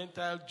 tribe, Yeah.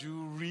 Gentile,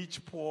 Jew,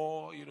 rich,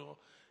 poor,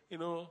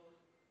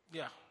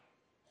 yeah.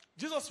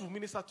 Jesus will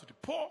minister to the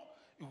poor,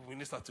 he will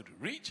minister to the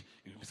rich,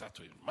 he will minister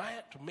to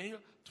male,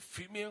 to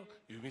female,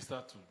 he will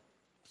minister to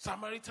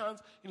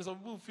Samaritans. Some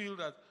people feel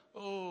that,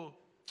 all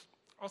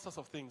sorts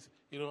of things.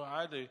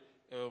 I had a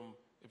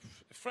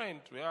friend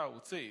where I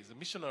would say is a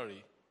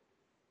missionary.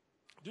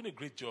 doing a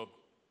great job.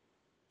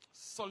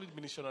 Solid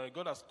missionary.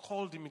 God has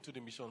called him into the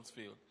missions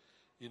field,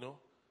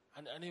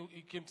 And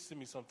he came to see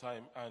me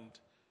sometime, and,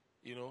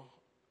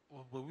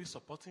 were we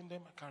supporting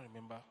them? I can't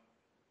remember.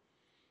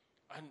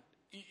 And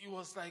he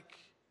was like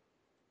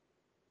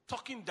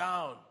talking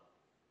down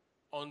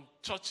on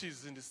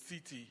churches in the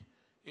city.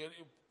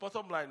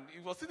 Bottom line, he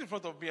was sitting in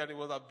front of me and he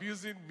was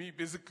abusing me,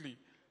 basically.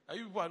 And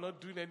you people are not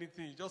doing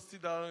anything. You just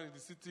sit down in the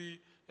city,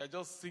 you're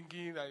just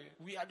singing.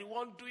 We are the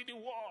one doing the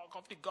work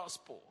of the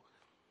gospel.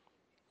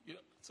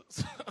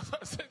 So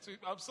I said to him,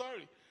 I'm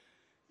sorry.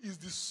 Is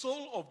the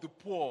soul of the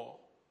poor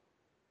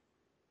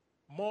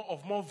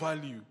more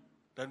value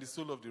than the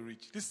soul of the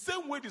rich? The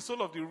same way the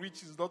soul of the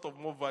rich is not of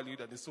more value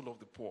than the soul of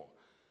the poor.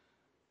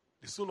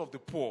 The soul of the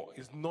poor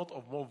is not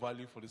of more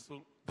value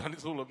than the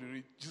soul of the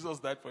rich. Jesus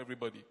died for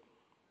everybody.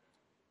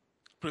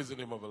 Praise the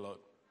name of the Lord.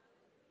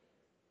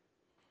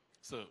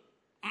 So,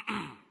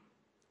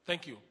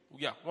 thank you.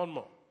 Yeah, one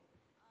more.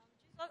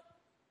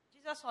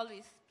 Jesus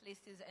always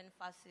places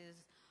emphasis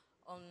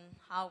on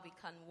how we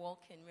can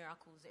walk in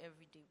miracles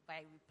every day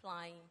by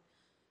replying,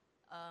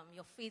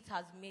 your faith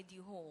has made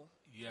you whole.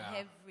 Yeah.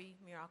 Every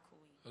miracle.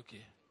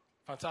 Okay,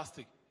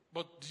 fantastic.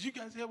 But did you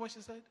guys hear what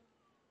she said?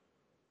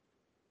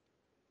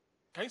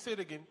 Can you say it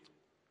again?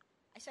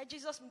 I said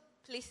Jesus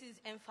places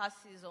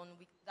emphasis on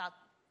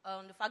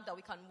the fact that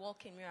we can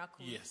walk in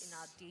miracles in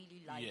our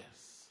daily life.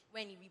 Yes.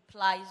 When he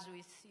replies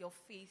with, your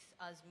faith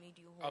has made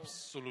you whole.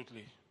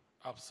 Absolutely.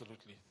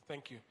 Absolutely.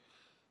 Thank you.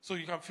 So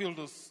you can feel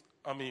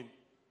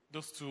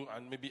those two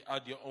and maybe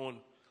add your own.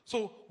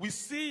 So we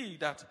see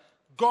that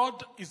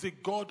God is a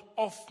God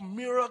of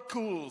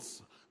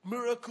miracles.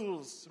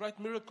 Miracles, right?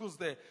 Miracles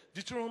there.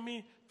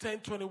 Deuteronomy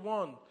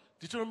 10:21.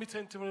 Deuteronomy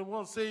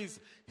 10:21 says,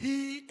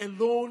 He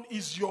alone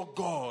is your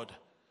God,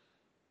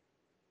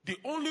 the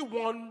only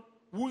one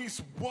who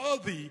is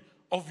worthy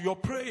of your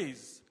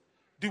praise,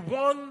 the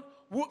one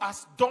who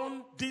has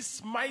done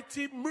these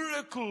mighty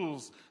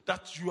miracles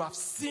that you have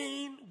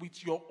seen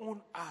with your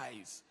own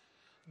eyes.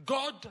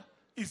 God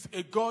is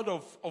a God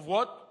of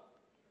what?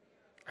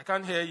 I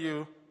can't hear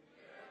you.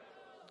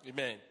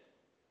 Amen.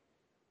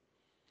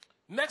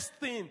 Next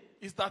thing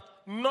is that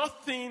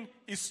nothing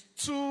is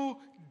too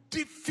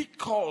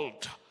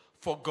difficult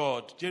for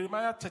God.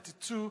 Jeremiah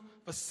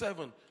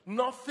 32:7.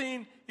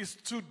 Nothing is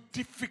too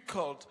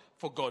difficult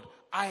for God.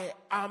 I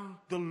am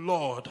the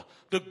Lord,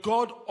 the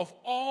God of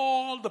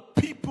all the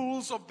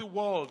peoples of the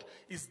world.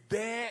 Is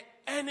there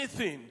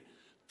anything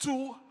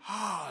too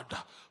hard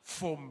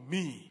for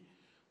me?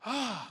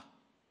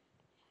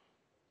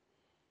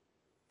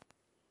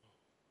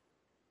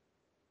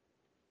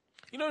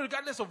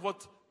 Regardless of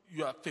what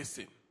you are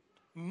facing,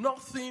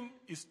 nothing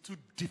is too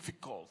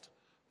difficult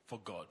for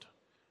God.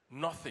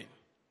 Nothing.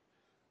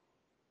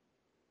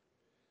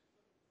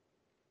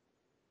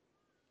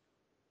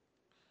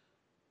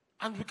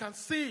 And we can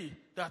see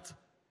that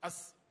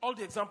as all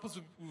the examples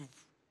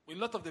a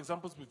lot of the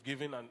examples we've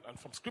given and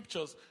from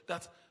scriptures,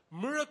 that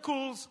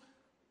miracles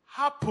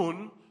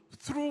happen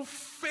through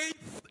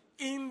faith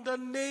in the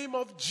name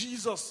of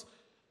Jesus.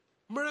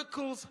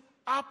 Miracles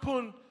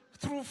happen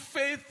through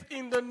faith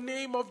in the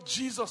name of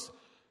Jesus.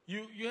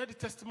 You heard the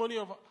testimony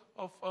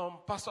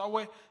of Pastor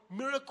Awe.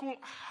 Miracle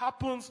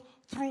happens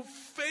through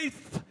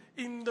faith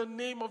in the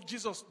name of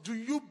Jesus. Do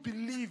you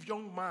believe,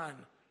 young man?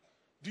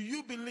 Do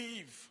you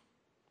believe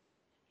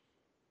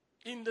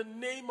in the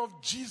name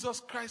of Jesus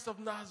Christ of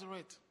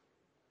Nazareth?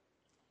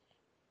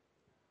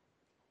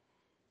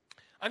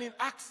 And in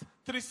Acts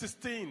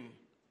 3:16,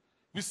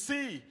 we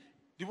see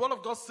the word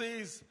of God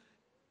says,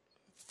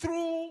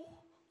 through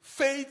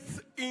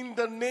faith in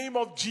the name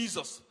of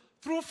Jesus.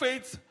 Through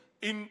faith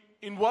in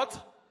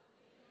what?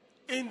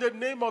 In the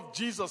name of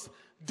Jesus.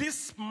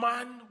 This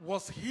man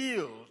was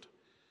healed.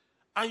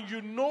 And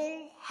you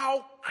know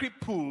how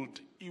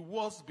crippled he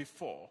was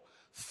before.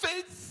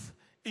 Faith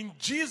in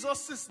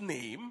Jesus'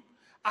 name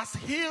has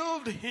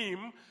healed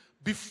him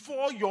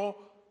before your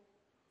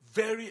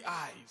very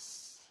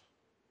eyes.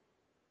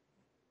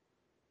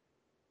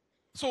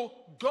 So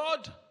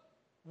God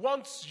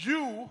wants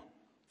you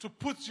to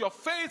put your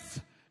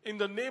faith in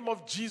the name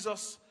of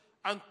Jesus,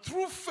 and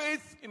through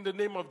faith in the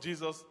name of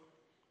Jesus,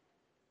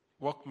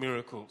 work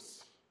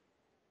miracles.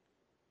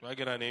 Do I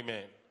get an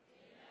amen? Amen.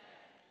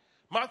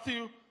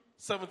 Matthew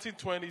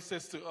 17:20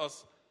 says to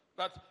us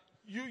that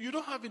you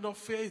don't have enough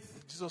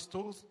faith, Jesus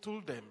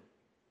told them.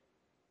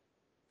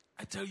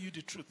 I tell you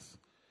the truth.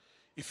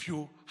 If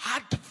you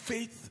had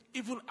faith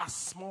even as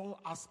small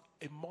as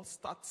a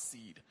mustard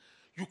seed,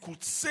 you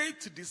could say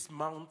to this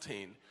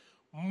mountain,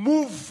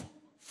 move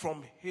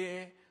from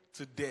here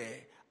to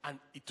there, and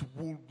it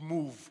will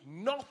move.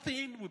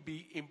 Nothing will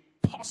be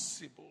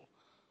impossible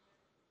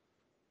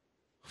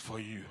for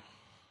you.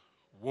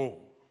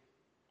 Whoa.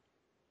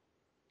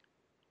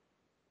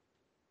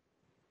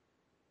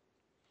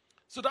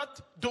 So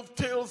that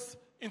dovetails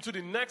into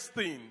the next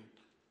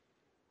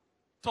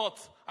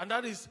thought, and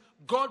that is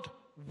God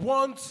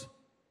wants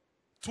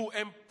to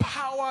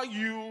empower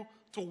you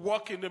to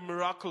walk in the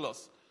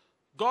miraculous.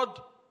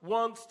 God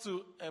wants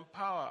to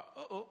empower.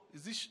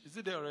 Is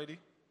it there already?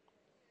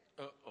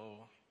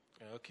 Uh-oh.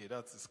 Okay,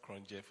 that's a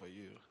scrunchie for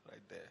you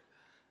right there.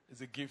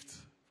 It's a gift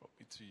from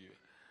me to you.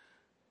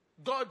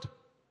 God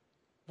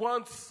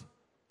wants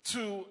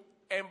to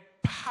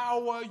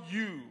empower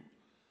you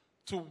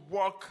to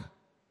walk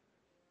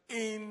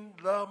in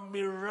the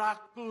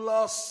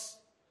miraculous.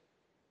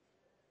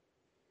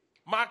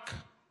 Mark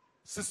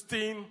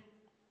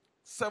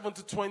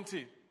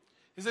 16:7-20.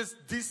 He says,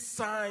 these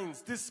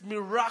signs, this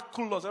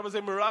miraculous,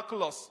 everybody say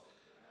miraculous.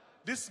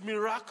 These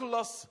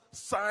miraculous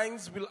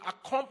signs will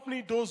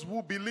accompany those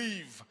who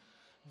believe.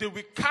 They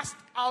will cast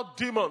out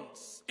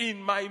demons in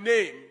my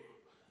name,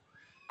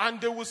 and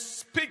they will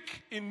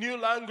speak in new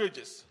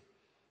languages.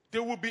 They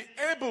will be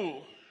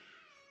able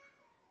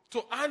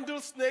to handle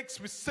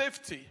snakes with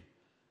safety,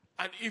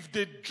 and if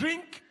they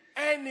drink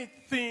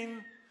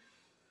anything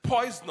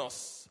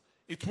poisonous,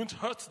 it won't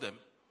hurt them.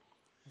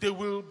 They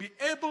will be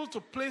able to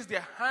place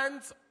their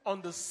hands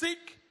on the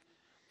sick,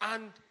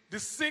 and the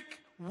sick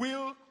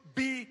will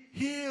be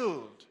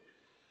healed.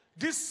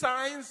 These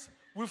signs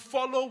will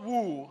follow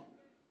who?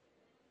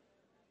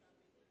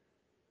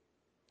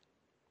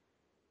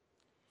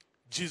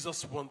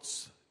 Jesus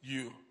wants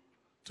you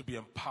to be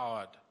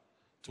empowered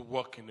to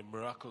walk in the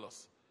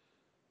miraculous.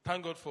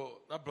 Thank God for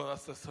that brother,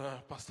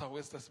 Pastor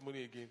West's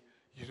testimony again.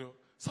 You know,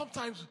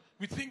 sometimes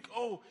we think,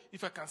 oh,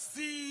 if I can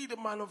see the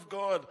man of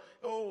God,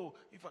 oh,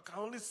 if I can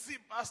only see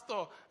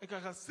Pastor, if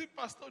I can see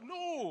Pastor.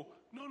 No.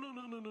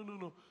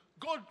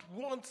 God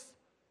wants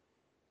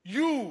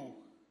you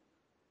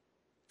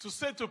to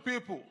say to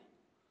people,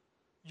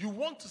 you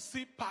want to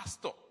see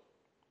Pastor?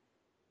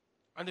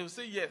 And they will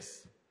say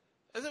yes.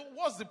 I say,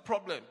 what's the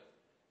problem?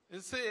 They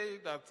say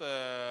that,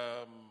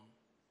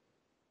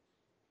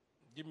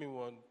 give me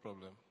one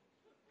problem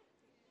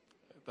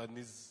that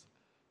needs,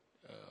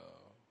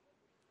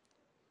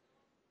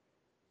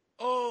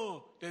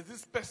 there's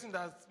this person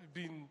that's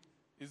been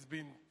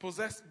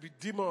possessed with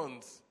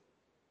demons.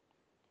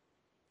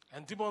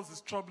 And demons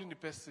is troubling the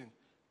person.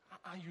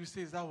 And you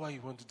say, is that why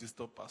you want to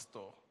disturb Pastor?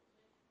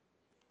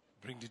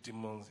 Bring the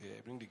demons here.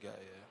 Bring the guy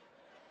here.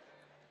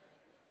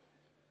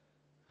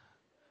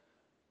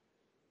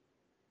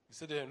 He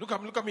said, look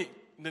at me.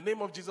 In the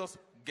name of Jesus,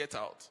 get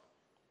out.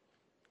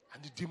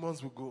 And the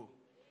demons will go.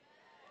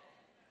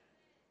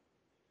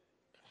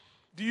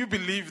 Do you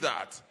believe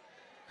that?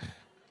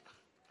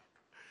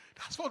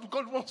 That's what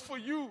God wants for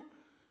you.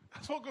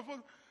 That's what God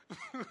wants.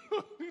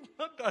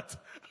 Not that.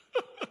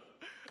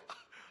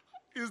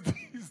 Is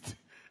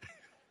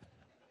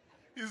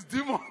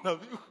demon.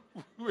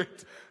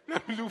 Wait,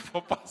 let me look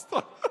for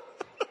Pastor.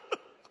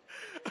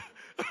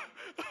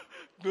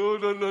 No.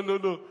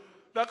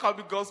 That can't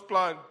be God's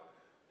plan.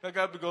 That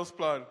can't be God's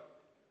plan.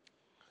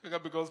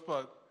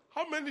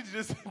 How many did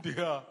they say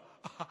they are?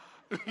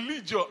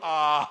 Legion.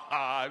 No.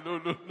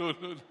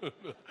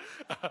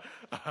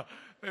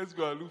 Let's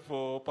go and look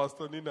for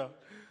Pastor Nina.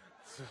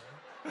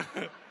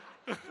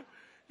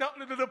 Now,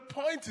 the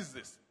point is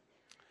this.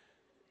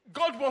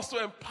 God wants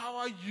to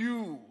empower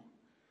you.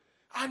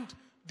 And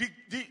the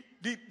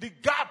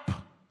gap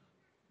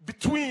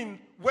between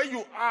where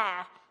you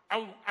are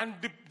and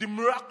the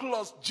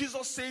miraculous,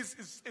 Jesus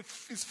says,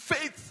 is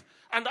faith.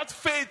 And that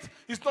faith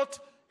is not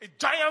a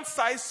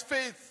giant-sized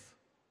faith.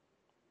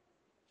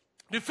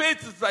 The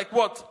faith is like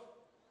what?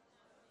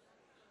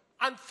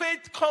 And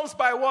faith comes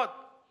by what?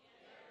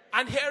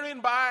 And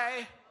hearing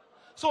by.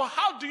 So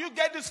how do you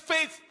get this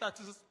faith that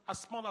is as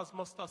small as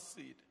mustard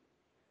seed?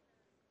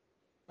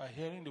 By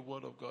hearing the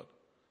word of God.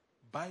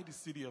 Buy the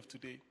CD of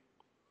today.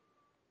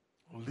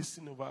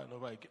 Listen over and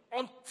over again.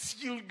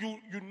 Until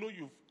you know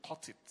you've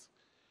caught it.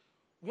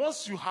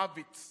 Once you have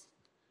it,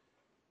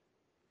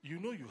 you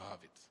know you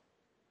have it.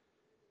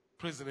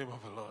 Praise the name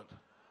of the Lord.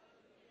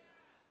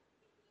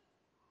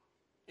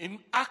 In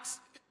Acts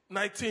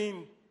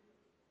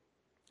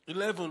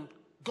 19:11,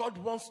 God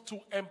wants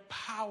to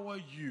empower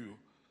you.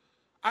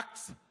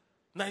 Acts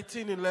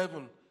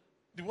 19:11,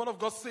 the word of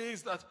God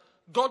says that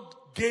God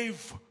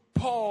gave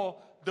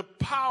Paul the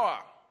power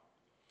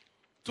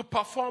to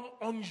perform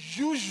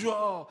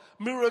unusual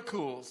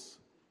miracles.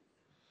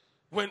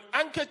 When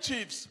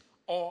handkerchiefs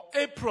or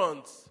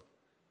aprons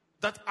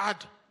that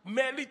had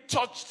merely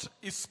touched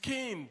his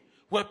skin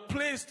were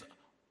placed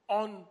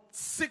on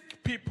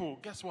sick people,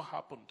 guess what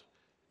happened?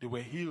 They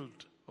were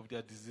healed of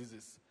their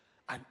diseases.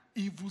 And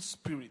evil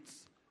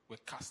spirits were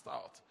cast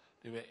out.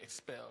 They were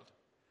expelled.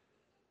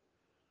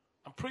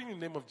 I'm praying in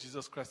the name of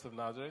Jesus Christ of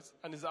Nazareth,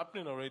 and it's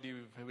happening already.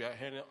 We are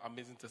hearing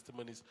amazing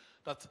testimonies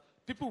that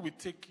people will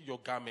take your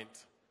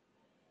garment,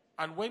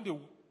 and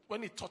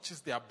when it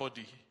touches their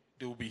body,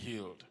 they will be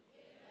healed.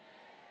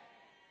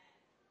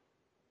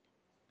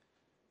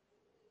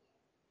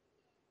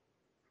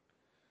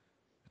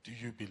 Do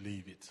you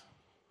believe it?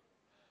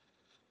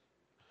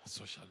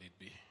 So shall it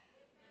be.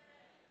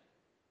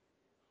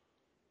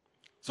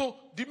 So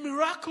the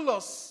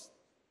miraculous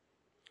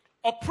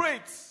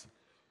operates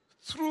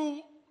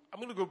through, I'm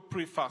going to go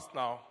pray fast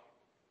now.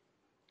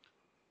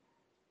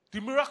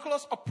 The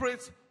miraculous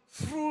operates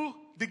through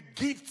the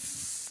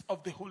gifts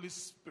of the Holy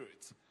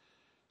Spirit.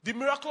 The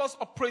miraculous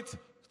operates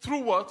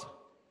through what?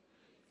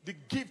 the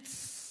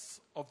gifts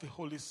of the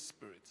Holy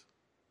Spirit.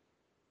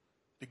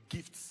 The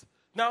gifts.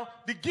 Now,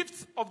 the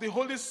gifts of the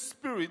Holy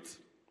Spirit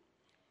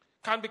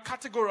can be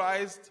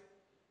categorized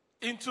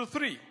into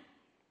three.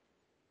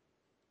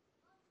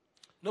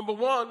 Number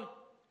one,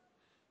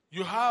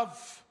 you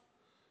have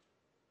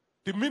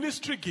the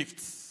ministry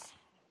gifts.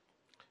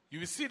 You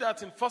will see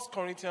that in 1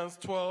 Corinthians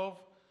 12,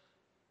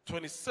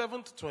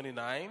 27 to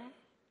 29,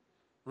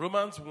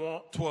 Romans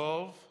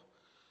 12,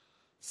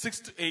 6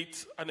 to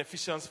 8, and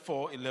Ephesians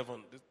 4,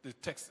 11. The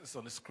text is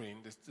on the screen.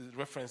 The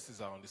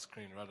references are on the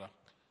screen, rather.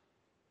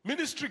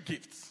 Ministry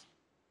gifts.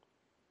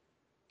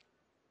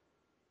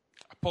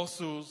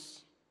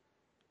 Apostles,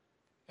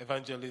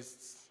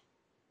 evangelists,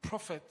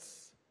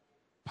 prophets,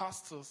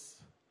 pastors,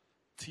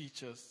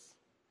 teachers.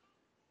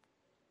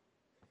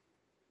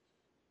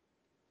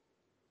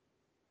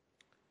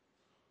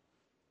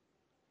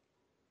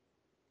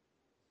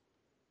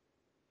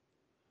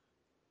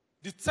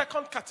 The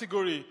second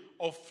category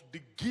of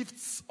the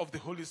gifts of the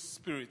Holy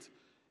Spirit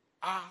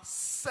are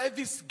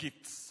service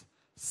gifts.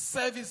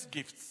 Service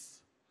gifts.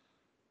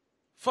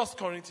 1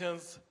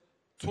 Corinthians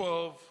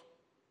 12,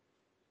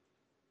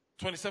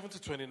 27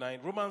 to 29,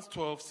 Romans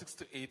 12, 6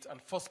 to 8,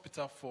 and 1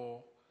 Peter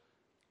 4,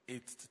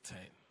 8 to 10.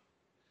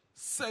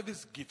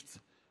 Service gifts.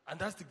 And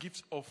that's the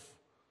gift of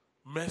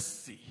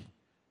mercy,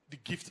 the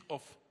gift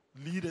of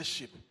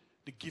leadership,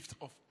 the gift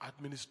of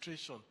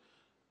administration.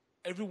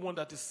 Everyone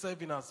that is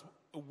serving as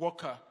a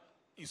worker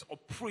is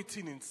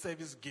operating in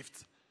service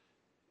gifts.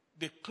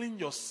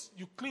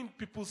 You clean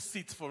people's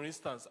seats, for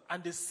instance,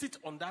 and they sit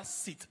on that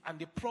seat, and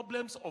the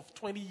problems of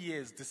 20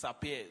 years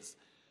disappears.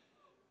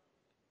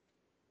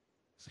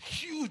 It's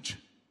huge.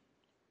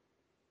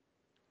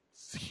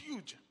 It's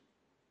huge.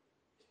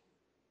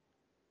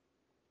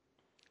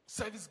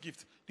 Service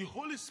gift. The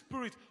Holy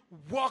Spirit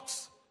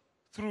works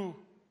through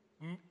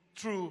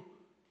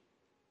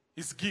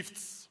his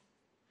gifts.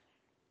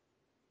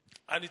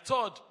 And the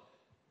third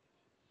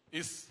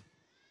is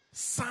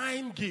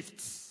sign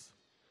gifts.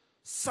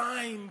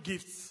 Sign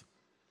gifts.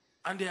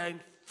 And they are in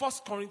 1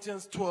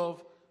 Corinthians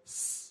 12,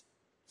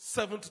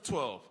 7 to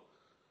 12.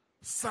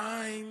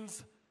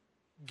 Signs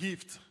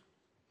gift.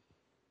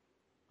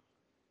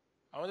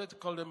 I wanted to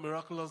call them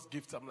miraculous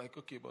gifts. I'm like,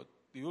 okay, but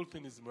the whole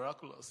thing is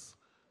miraculous.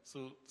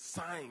 So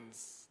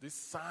signs, these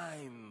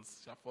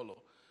signs shall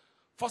follow.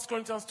 1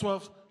 Corinthians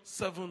 12,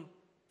 7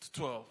 to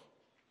 12.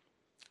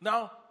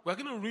 Now, we're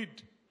going to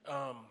read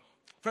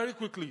very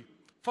quickly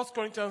 1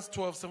 Corinthians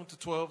 12, 7 to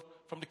 12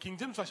 from the King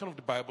James Version of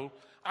the Bible.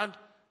 And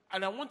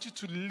I want you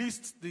to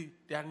list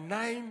there are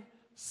 9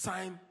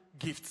 sign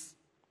gifts.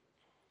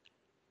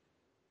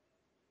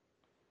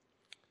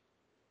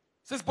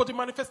 It says, but the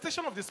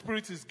manifestation of the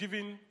Spirit is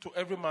given to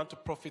every man to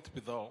profit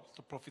withal,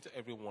 to profit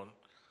everyone. It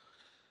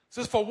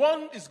says, for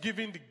one is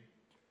given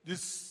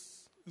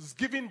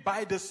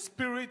by the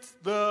Spirit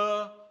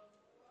the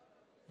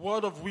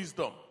word of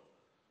wisdom.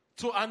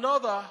 To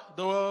another,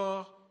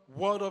 the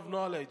word of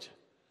knowledge.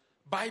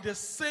 By the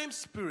same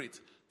Spirit.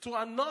 To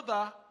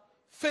another,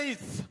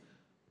 faith.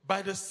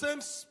 By the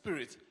same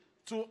Spirit.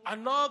 To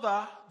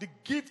another, the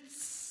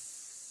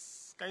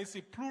gifts, can you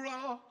see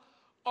plural,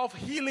 of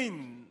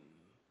healing.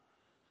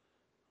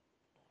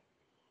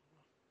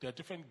 There are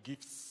different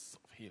gifts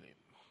of healing.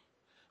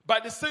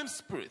 By the same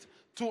Spirit.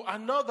 To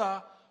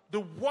another, the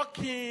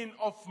working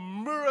of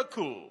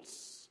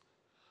miracles.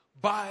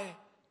 By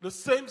the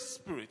same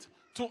Spirit.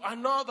 To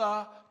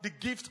another, the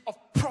gift of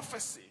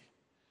prophecy.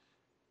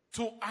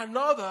 To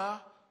another,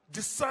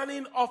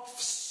 discerning of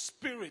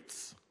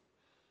spirits.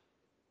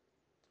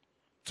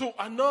 To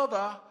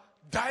another,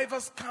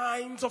 diverse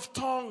kinds of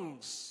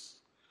tongues.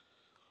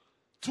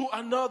 To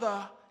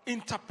another,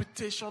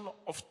 interpretation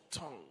of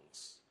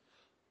tongues.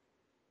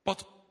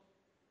 But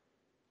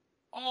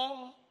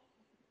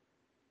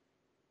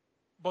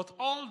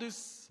all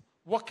this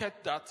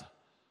worketh that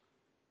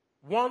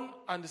one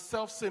and the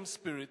self-same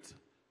Spirit,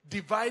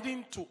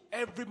 dividing to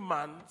every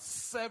man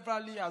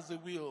severally as he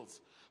wills.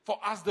 For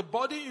as the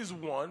body is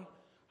one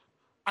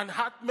and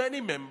hath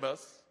many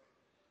members,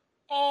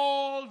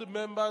 all the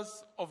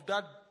members of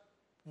that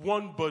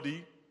one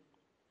body,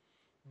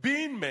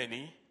 being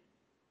many,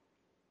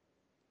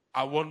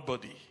 are one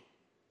body.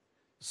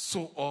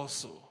 So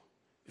also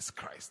is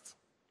Christ.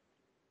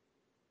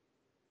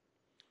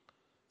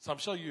 So I'm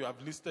sure you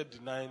have listed the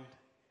 9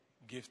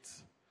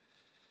 gifts.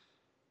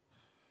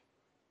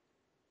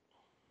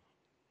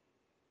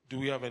 Do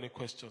we have any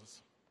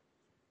questions?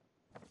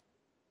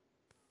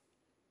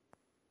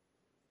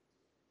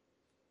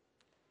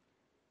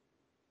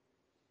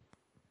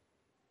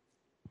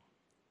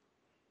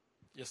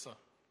 Yes, sir.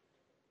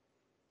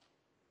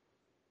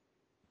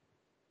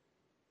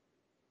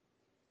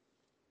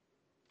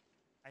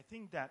 I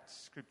think that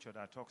scripture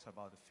that talks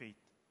about the faith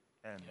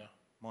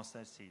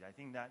mustard seed, I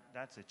think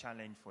that's a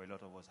challenge for a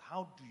lot of us.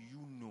 How do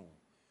you know?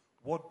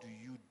 What do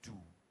you do?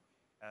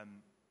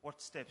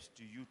 What steps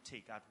do you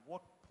take? At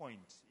what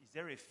point? Is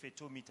there a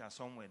phaetometer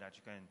somewhere that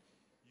you can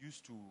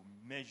use to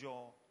measure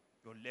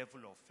your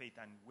level of faith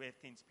and where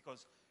things...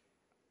 Because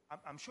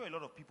I'm sure a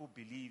lot of people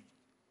believe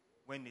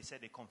when they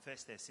said they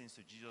confessed their sins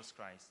to Jesus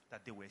Christ,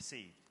 that they were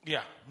saved.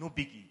 Yeah. No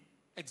biggie.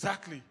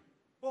 Exactly.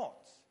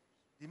 But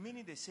the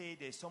minute they say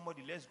there's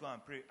somebody, let's go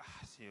and pray.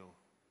 Say, oh,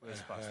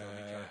 where's Pastor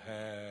Richard?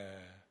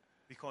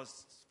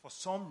 Because for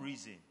some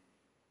reason,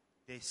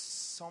 there's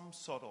some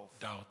sort of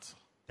Doubt.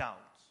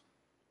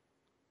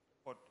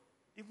 But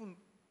even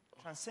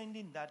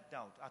transcending that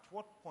doubt, at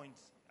what point,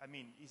 I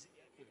mean,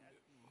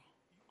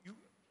 you,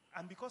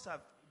 and because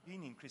I've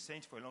been in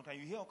Christianity for a long time,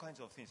 you hear all kinds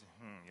of things.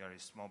 You're a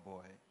small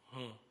boy.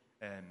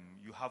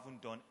 You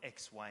haven't done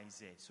X, Y,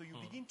 Z. So you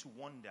begin to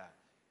wonder,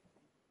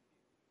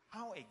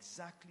 how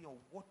exactly or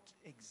what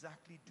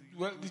exactly do you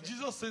Well, do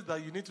Jesus says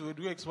that you need to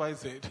do X, Y,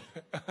 Z.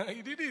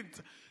 He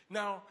didn't.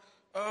 Now,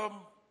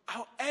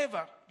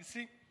 however, you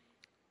see,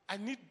 I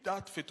need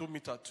that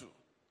photometer too.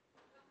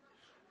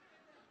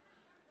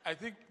 I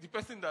think the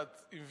person that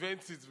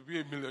invents it will be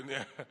a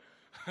millionaire.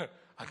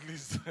 At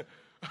least.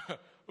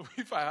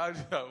 If I had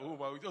it at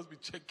home, I would just be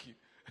checking.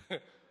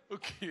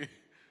 Okay,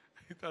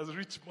 it has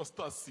reached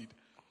mustard seed.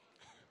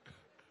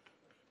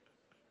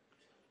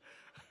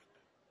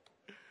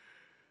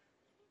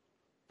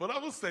 But I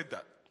haven't said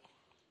that.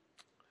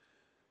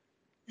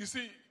 You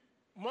see,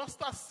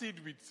 mustard seed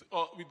with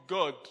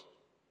God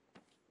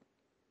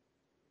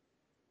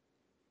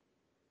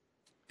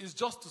is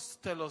just to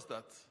tell us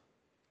that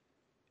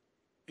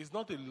it's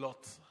not a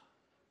lot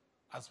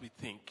as we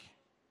think.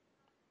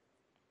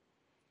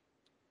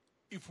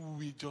 If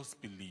we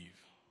just believe.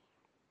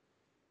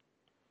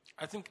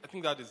 I think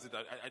that is it.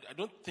 I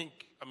don't think,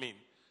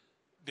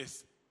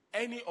 there's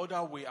any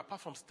other way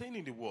apart from staying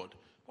in the Word.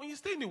 When you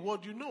stay in the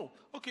Word, you know.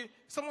 Okay,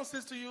 someone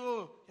says to you,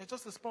 oh, you're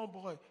just a small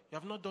boy. You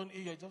have not done A,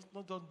 you have just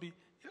not done B.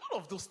 A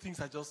lot of those things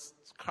are just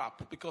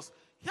crap because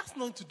it has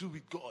nothing to do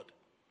with God.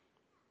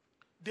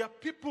 There are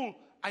people,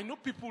 I know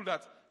people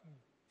that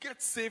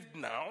get saved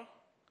now,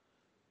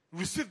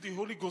 receive the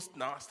Holy Ghost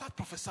now, start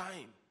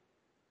prophesying.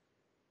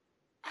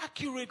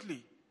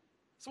 Accurately.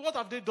 So what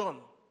have they done?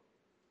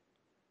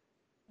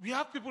 We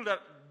have people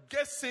that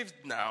get saved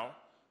now.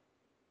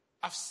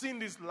 I've seen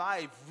this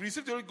live.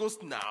 Receive the Holy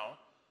Ghost now.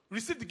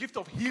 Receive the gift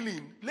of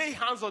healing. Lay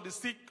hands on the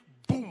sick.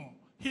 Boom.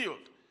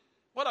 Healed.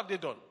 What have they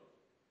done?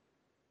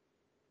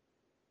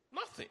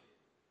 Nothing.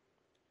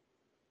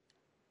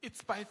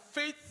 It's by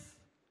faith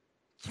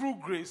through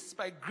grace.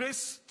 By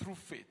grace through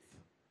faith.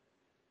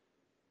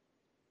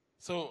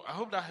 So I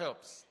hope that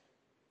helps.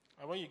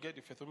 And when you get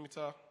the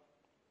photometer,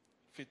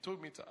 please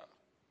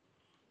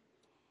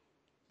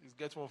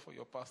get one for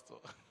your pastor.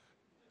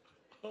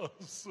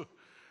 Also,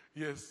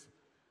 yes.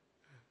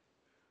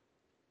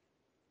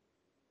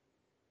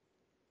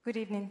 Good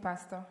evening,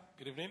 Pastor.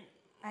 Good evening.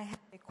 I have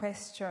a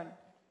question.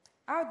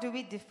 How do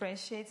we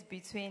differentiate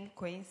between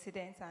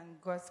coincidence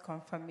and God's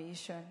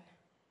confirmation?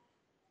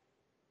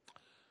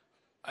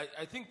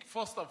 I think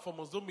first and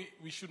foremost,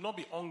 we should not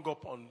be hung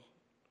up on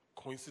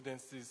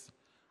coincidences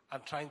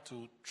and trying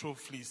to throw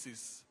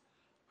fleeces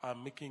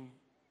and making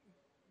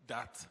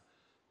that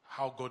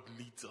how God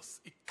leads us.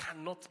 It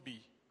cannot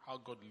be how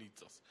God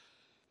leads us.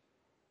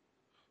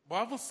 But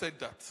having said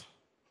that,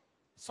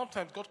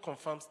 sometimes God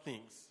confirms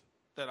things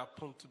that are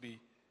prone to be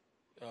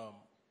a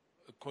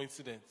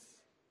coincidence,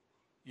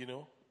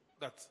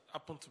 that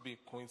happen to be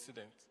a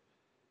coincidence,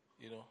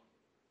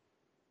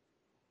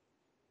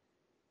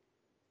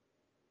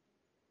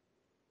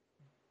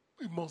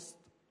 We must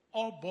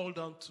all boil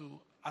down to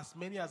as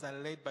many as are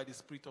led by the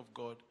Spirit of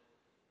God,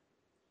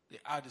 they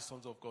are the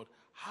sons of God.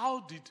 How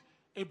did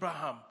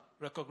Abraham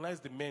recognize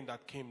the men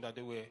that came that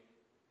they were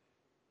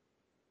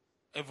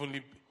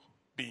heavenly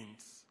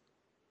beings?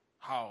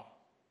 How?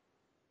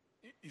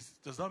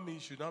 Does that mean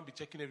you should not be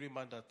checking every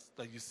man that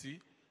you see?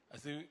 I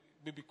say,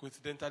 maybe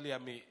coincidentally I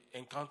may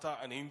encounter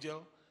an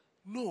angel.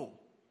 No.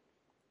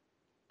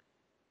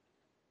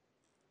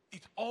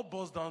 It all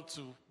boils down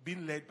to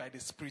being led by the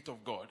Spirit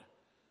of God.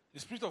 The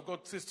Spirit of God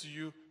says to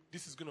you,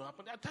 this is going to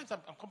happen. At times I'm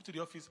coming to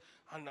the office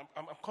and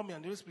I'm coming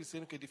and the Holy Spirit is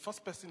saying, okay, the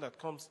first person that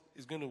comes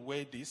is going to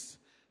wear this.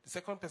 The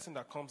second person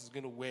that comes is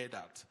going to wear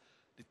that.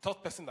 The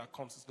third person that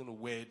comes is going to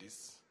wear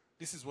this.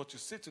 This is what you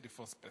say to the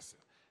first person.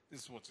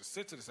 This is what you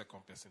say to the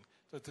second person.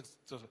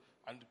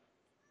 And the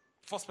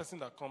first person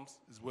that comes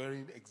is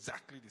wearing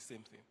exactly the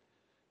same thing.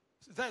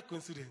 Is that a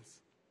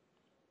coincidence?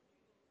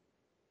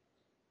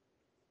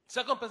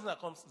 Second person that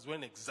comes is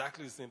wearing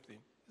exactly the same thing.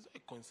 It's not a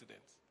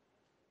coincidence.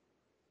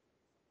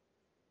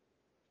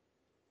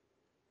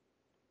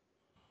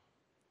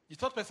 The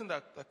third person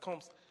that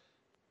comes,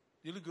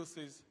 the Holy Ghost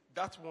says,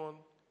 that one,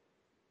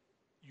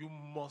 you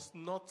must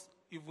not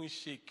even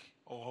shake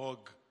or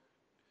hug.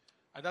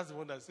 And that's the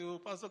one that says, oh,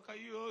 Pastor, can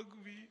you hug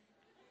me?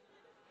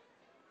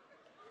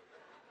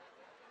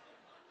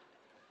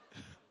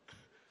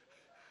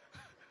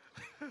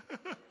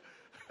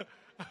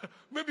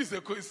 Maybe it's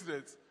a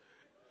coincidence.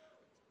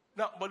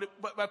 Now, but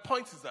my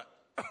point is that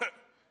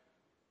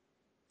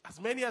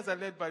as many as are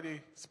led by the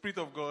Spirit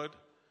of God,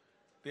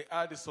 they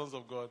are the sons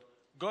of God.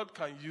 God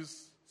can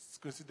use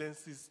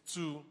coincidences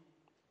to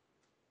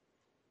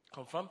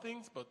confirm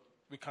things, but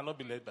we cannot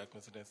be led by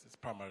coincidences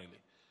primarily.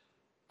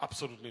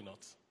 Absolutely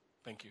not.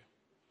 Thank you.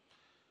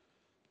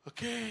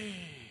 Okay.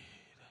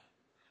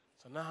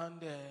 So now and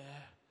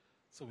there.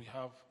 So we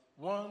have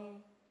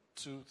 1,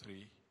 2,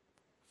 3,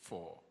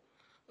 4.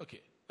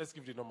 Okay, let's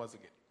give the numbers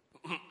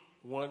again.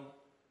 1,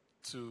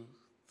 2,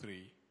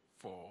 3,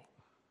 4,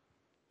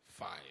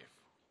 5.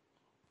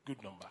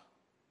 Good number.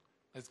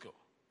 Let's go.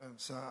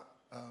 Sir,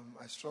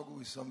 I struggle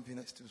with something.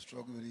 I still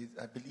struggle with it.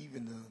 I believe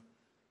in the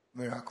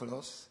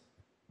miraculous.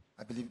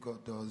 I believe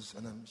God does,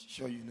 and I'm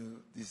sure you know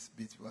this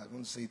bit. I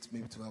won't say it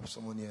maybe to help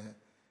someone here.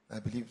 I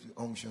believe the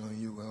unction on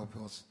you will help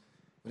us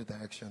with the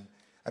direction.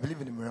 I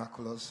believe in the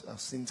miraculous. I've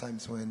seen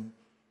times when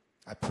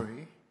I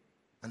pray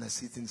and I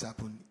see things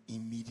happen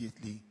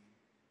immediately.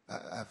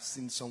 I've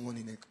seen someone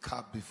in a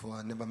cab before.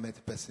 I never met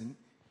the person.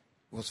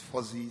 It was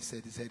fuzzy. He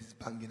said his head is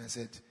banging. I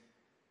said,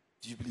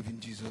 do you believe in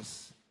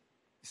Jesus?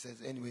 He said,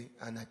 anyway,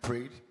 and I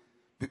prayed.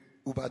 The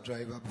Uber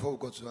driver, before we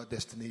got to our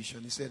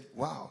destination, he said,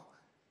 wow,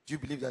 do you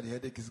believe that the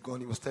headache is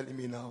gone? He was telling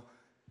me now.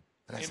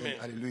 And I said,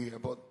 hallelujah.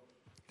 But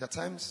there are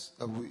times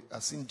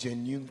I've seen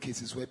genuine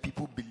cases where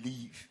people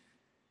believe,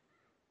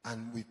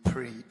 and we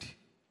prayed,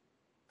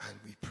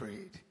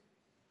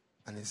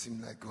 and it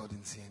seemed like God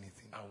didn't see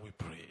anything. And we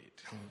prayed.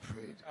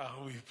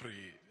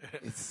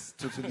 It's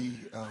totally,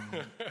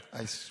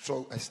 I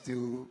still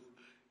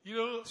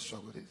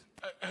struggle with it.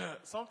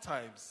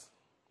 Sometimes,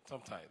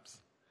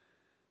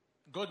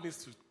 God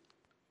needs to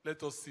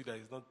let us see that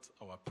it's not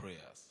our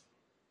prayers.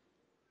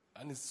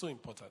 And it's so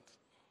important.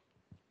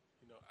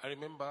 I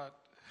remember,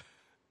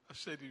 I've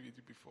shared it with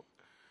you before.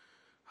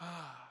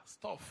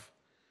 Stuff.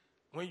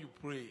 When you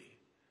pray,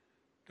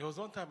 there was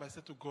one time I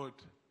said to God,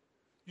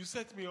 you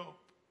set me up.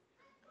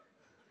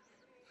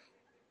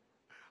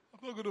 I'm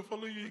not going to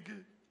follow you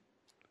again.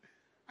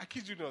 I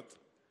kid you not.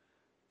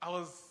 I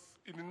was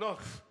in the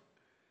north,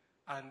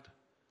 and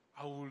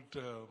I would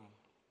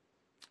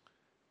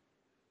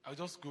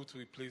just go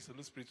to a place, the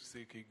Holy Spirit would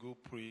say, okay, go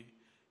pray,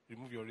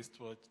 remove your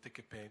wristwatch, take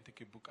a pen,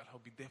 take a book, and I'll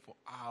be there for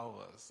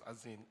hours,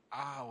 as in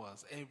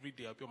hours. Every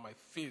day I'll be on my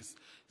face.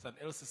 It's an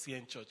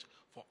LCCN church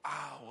for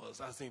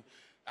hours, as in,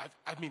 I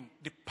mean,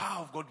 the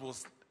power of God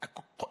was,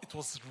 it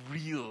was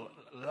real,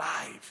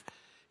 live.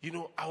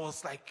 I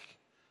was like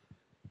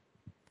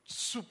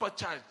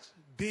supercharged,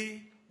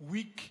 day,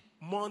 week,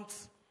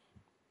 month.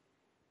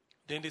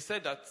 Then they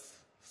said that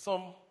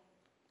some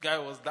guy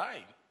was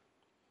dying.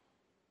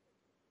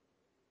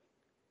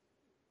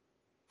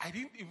 I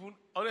didn't even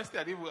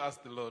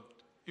ask the Lord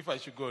if I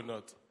should go or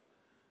not.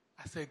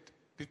 I said,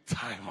 the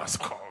time has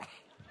come.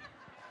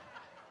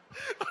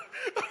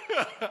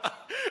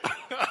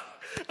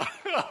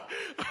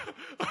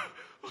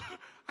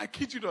 I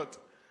kid you not.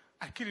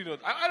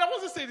 I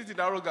wasn't saying it in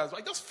arrogance.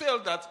 I just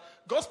felt that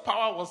God's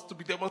power was to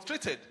be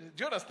demonstrated.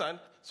 Do you understand?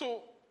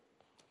 So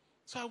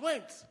I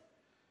went.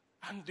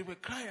 And they were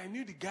crying. I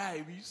knew the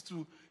guy.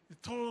 The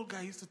tall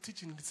guy used to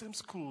teach in the same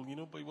school,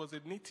 but he was a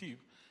native,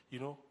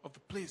 of the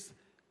place.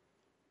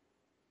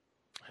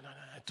 And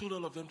I told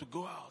all of them to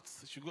go out.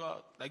 They should go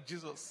out like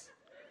Jesus.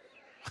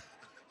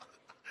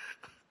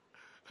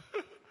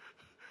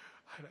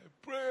 And I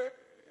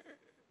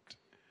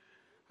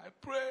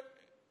prayed.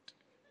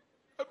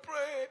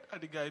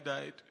 And the guy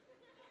died.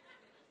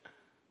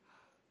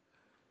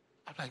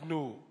 I'm like,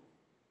 no.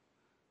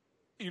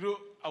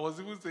 I was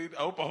even saying,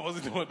 I hope I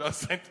wasn't the one that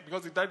sent,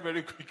 because he died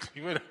very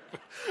quickly when I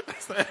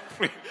started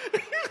praying.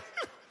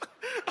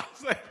 I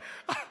was like,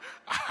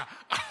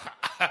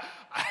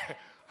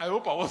 I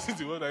hope I wasn't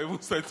the one that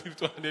even sent him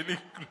to an early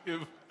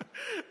grave.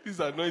 This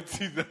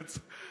anointing that,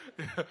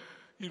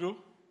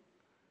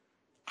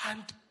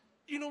 And,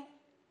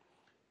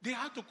 they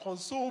had to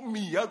console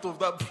me out of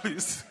that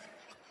place.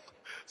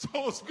 So I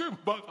was going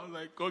back. I was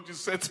like, God, you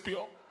set me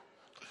up.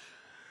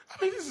 I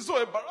mean, this is so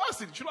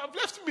embarrassing. You should have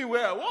left me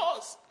where I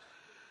was.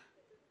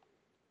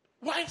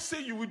 Why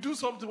say you will do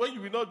something when you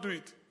will not do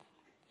it?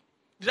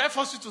 Did I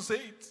force you to say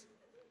it?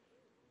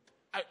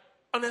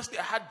 Honestly,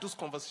 I had those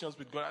conversations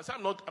with God. I said,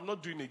 I'm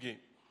not doing it again.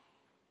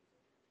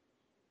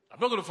 I'm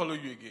not going to follow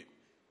you again.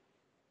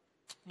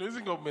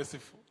 Isn't God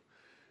merciful?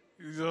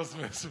 He's just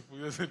merciful.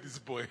 He said, this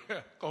boy,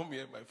 come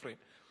here, my friend.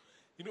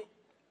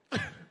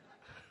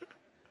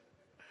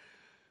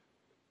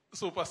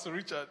 So, Pastor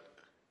Richard,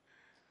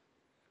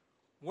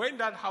 when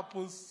that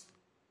happens,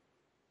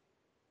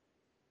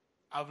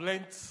 I've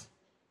learned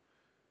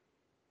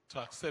to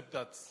accept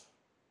that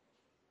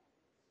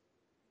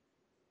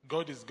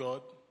God is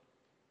God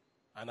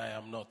and I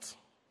am not.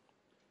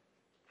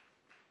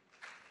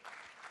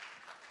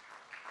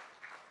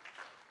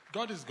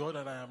 God is God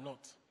and I am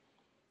not.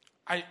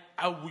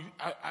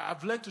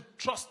 I've learned to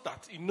trust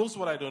that He knows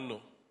what I don't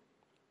know.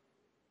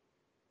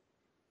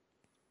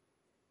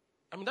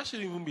 I mean, that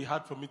shouldn't even be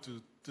hard for me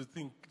to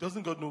think.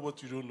 Doesn't God know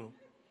what you don't know?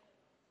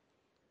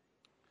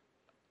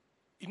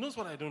 He knows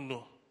what I don't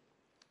know.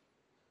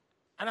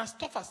 And as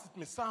tough as it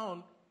may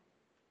sound,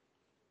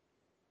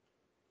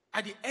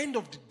 at the end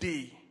of the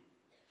day,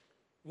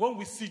 when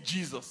we see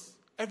Jesus,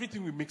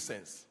 everything will make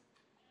sense.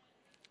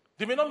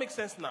 They may not make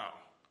sense now.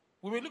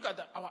 We may look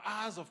at our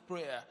hours of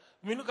prayer.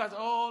 We may look at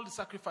all the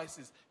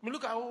sacrifices. We may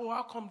look at,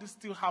 how come this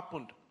still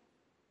happened?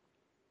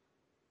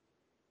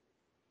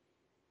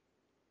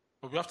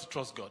 But we have to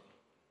trust God.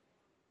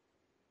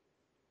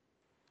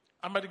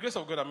 And by the grace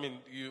of God, I mean,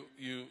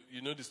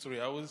 you know the story.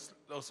 I always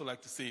also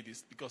like to say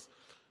this because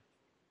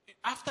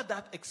after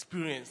that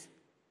experience,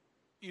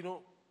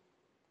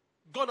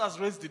 God has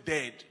raised the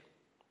dead.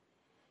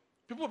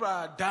 People that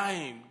are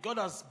dying, God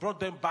has brought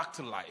them back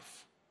to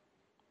life.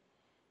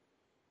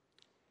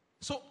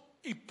 So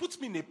it puts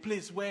me in a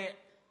place where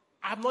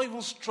I'm not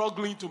even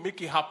struggling to make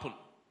it happen.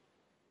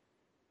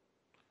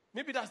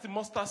 Maybe that's the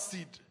mustard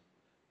seed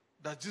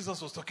that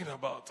Jesus was talking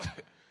about.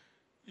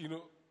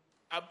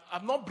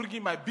 I'm not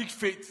bringing my big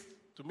faith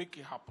to make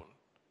it happen.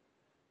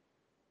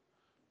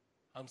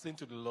 I'm saying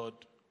to the Lord,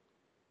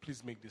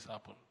 please make this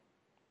happen.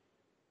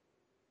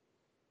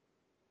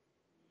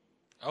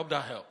 I hope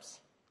that helps.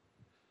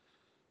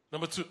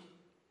 Number 2.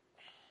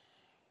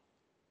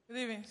 Good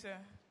evening, sir.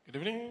 Good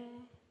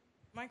evening.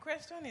 My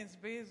question is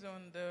based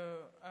on the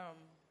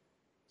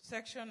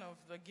section of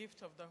the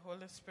gift of the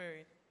Holy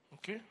Spirit.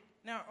 Okay.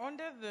 Now,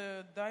 under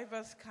the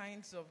diverse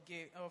kinds of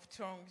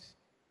tongues,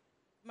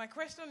 my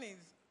question is,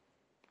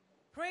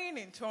 praying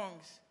in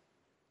tongues,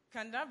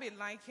 can that be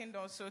likened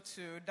also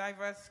to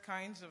diverse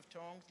kinds of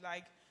tongues?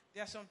 Like,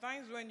 there are some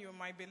times when you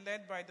might be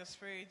led by the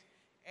Spirit,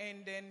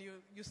 and then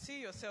you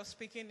see yourself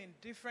speaking in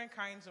different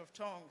kinds of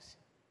tongues.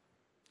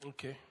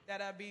 Okay.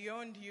 That are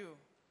beyond you.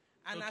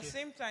 And Okay. at the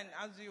same time,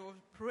 as you're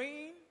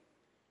praying,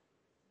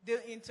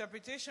 the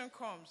interpretation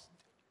comes.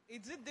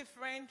 Is it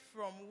different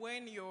from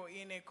when you're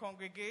in a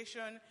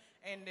congregation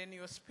and then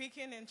you're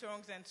speaking in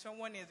tongues and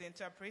someone is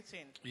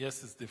interpreting?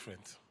 Yes, it's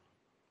different.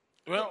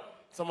 Well,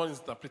 someone is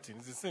interpreting.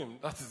 It's the same.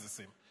 That is the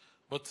same.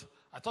 But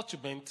I thought you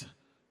meant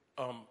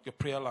your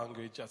prayer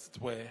language, as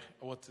it were.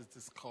 What it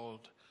is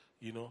called,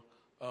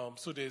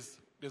 So there's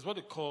what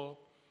they call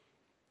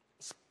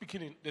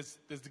speaking in. There's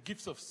the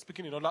gifts of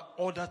speaking in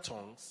other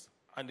tongues,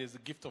 and there's the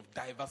gift of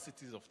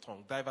diversities of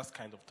tongues, diverse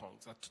kind of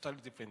tongues, a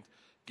totally different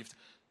gift.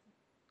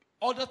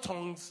 Other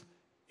tongues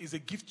is a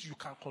gift you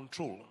can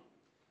control.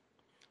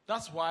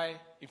 That's why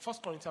in 1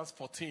 Corinthians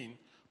 14,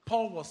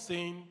 Paul was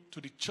saying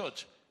to the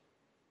church,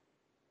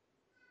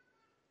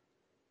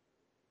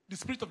 the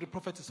spirit of the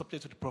prophet is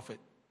subject to the prophet.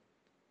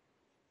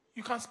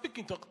 You can speak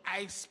in tongues.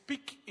 I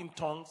speak in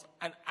tongues,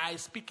 and I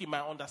speak in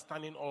my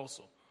understanding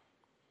also.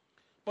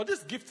 But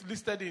this gift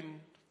listed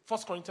in 2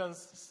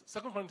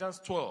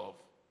 Corinthians 12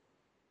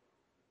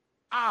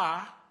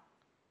 are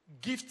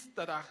gifts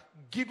that are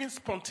given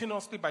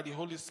spontaneously by the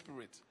Holy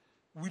Spirit.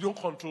 We don't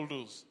control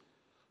those.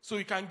 So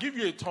he can give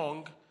you a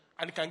tongue,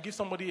 and he can give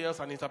somebody else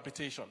an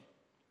interpretation.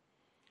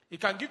 He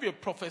can give you a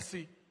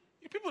prophecy.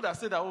 People that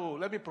say that,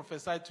 let me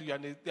prophesy to you,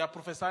 and they are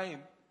prophesying,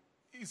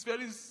 it's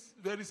very,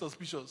 very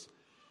suspicious.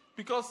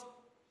 Because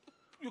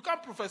you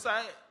can't prophesy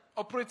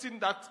operating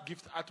that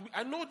gift.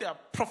 I know there are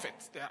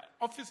prophets, there are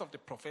office of the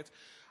prophet,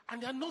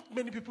 and there are not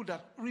many people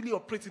that really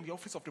operate in the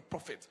office of the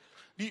prophet.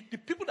 The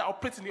people that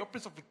operate in the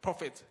office of the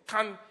prophet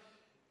can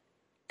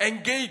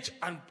engage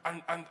and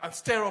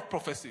stir up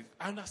prophecies.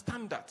 I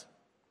understand that.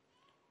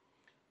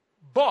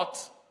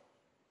 But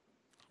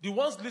the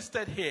ones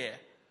listed here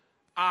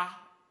are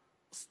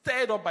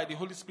stirred up by the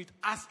Holy Spirit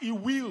as he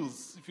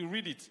wills. If you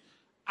read it,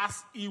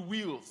 as he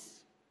wills.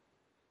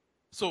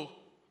 So,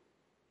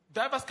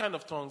 diverse kind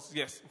of tongues,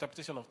 yes,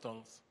 interpretation of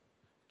tongues.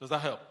 Does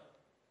that help?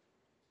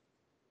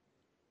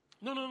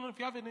 No. If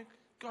you have any,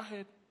 go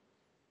ahead.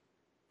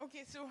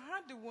 Okay, so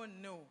how do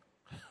one know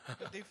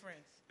the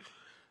difference?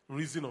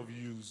 Reason of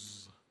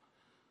use.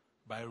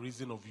 By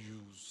reason of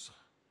use.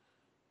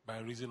 By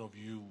reason of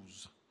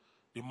use.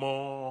 The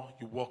more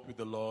you walk with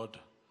the Lord,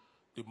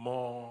 the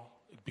more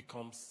it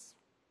becomes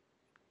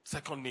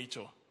second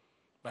nature.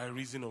 By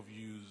reason of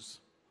use.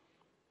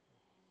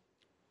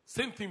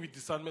 Same thing with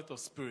discernment of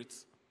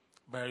spirits.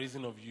 By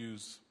reason of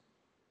use.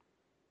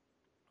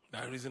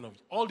 By reason of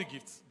all the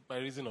gifts. By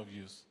reason of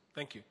use.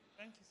 Thank you.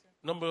 Thank you, sir.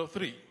 Number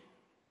 3.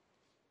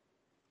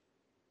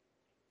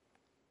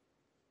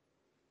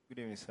 Good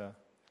evening, sir.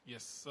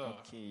 Yes, sir.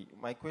 Okay,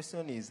 my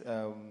question is,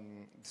 the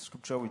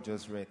scripture we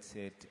just read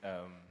said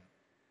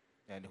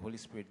that the Holy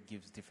Spirit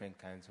gives different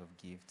kinds of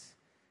gifts.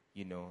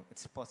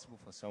 It's possible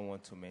for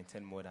someone to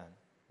maintain more than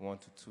 1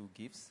 to 2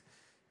 gifts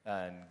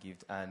and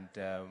gift. And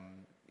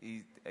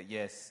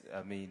yes,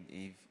 I mean,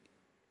 if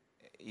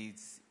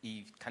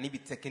can it be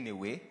taken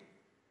away?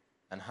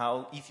 And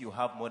how, if you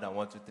have more than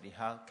 1 to 3,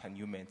 how can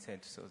you maintain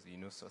so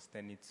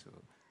sustain it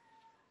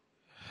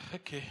to?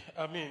 Okay,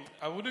 I mean,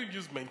 I wouldn't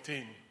use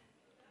maintain.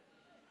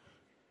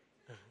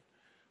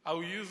 I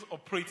will use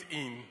operate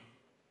in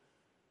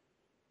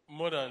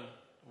more than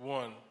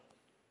 1.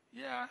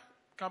 Yeah,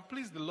 can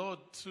please the Lord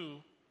too.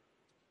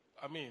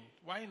 I mean,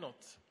 why not?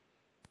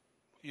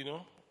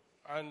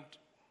 And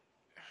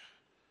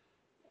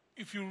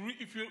if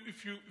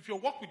your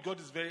work with God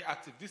is very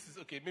active, this is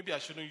okay. Maybe I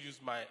shouldn't use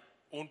my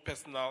own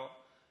personal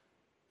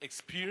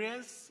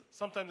experience.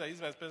 Sometimes I use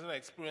my personal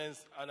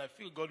experience, and I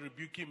feel God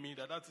rebuking me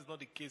that is not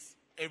the case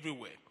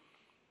everywhere.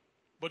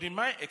 But in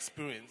my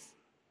experience,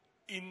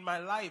 in my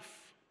life,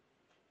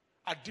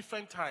 at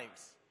different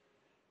times,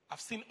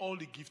 I've seen all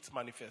the gifts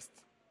manifest.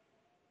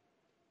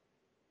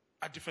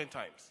 At different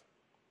times.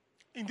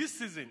 in this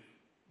season,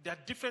 there are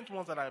different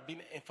ones that are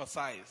being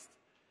emphasized.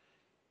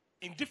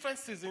 In different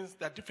seasons,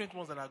 there are different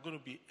ones that are going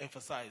to be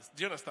emphasized.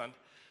 Do you understand?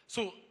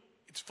 So,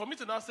 it's for me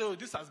to now say, oh,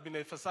 this has been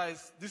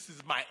emphasized, this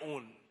is my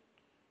own.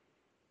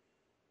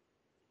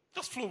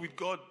 Just flow with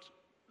God.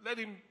 Let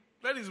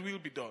his will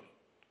be done.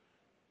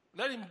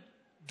 Let him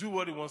do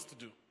what he wants to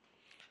do.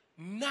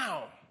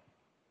 Now,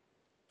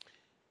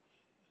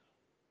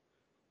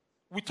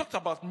 we talked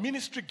about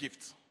ministry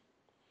gifts.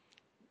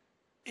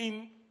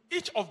 In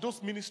each of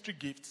those ministry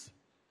gifts,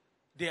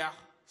 there are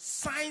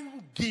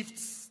sign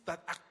gifts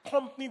that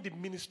accompany the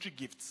ministry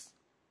gifts.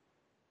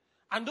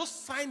 And those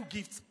sign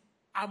gifts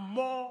are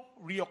more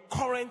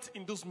recurrent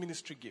in those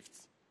ministry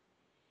gifts.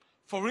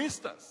 For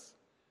instance,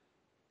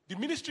 the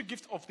ministry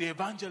gift of the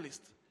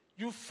evangelist,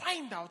 you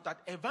find out that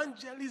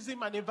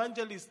evangelism and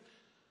evangelists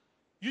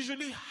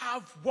usually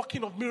have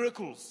working of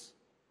miracles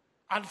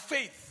and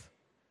faith.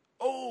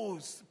 Oh,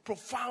 it's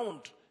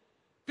profound.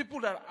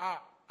 People that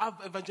have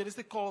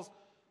evangelistic calls,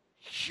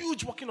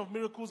 huge working of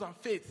miracles and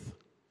faith,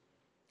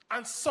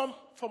 and some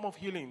form of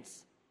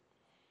healings.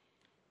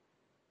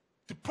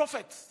 The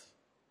prophets,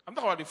 I'm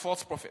talking about the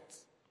false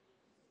prophets,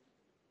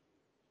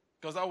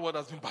 because that word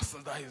has been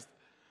bastardized.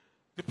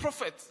 The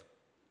prophets,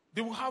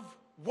 they will have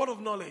word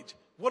of knowledge,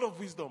 word of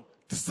wisdom,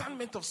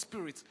 discernment of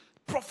spirits,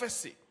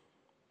 prophecy.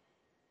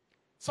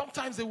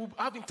 Sometimes they will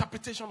have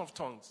interpretation of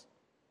tongues.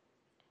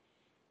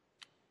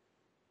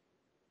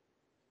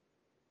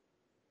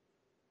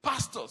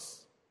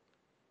 Pastors.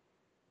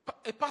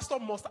 A pastor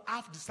must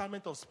have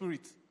discernment of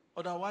spirit.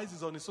 Otherwise,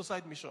 he's on a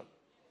suicide mission.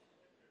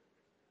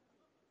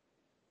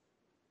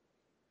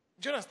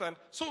 Do you understand?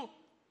 So,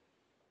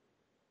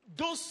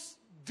 those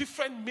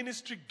different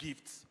ministry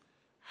gifts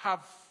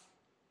have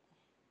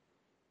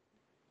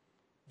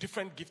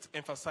different gifts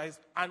emphasized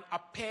and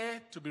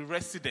appear to be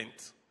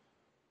resident.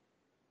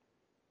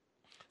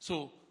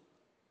 So,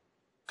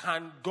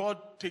 can God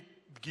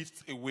take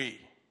gifts away?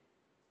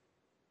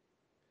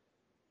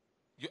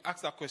 You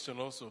asked that question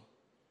also.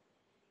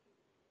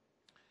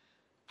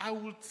 I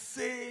would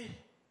say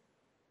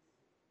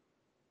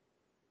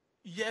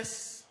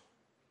yes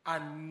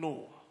and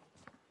no.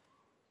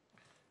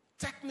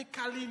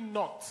 Technically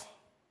not.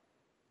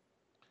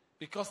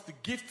 Because the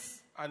gifts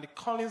and the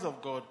callings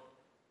of God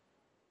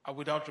are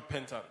without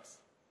repentance.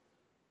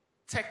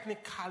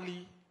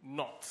 Technically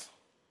not.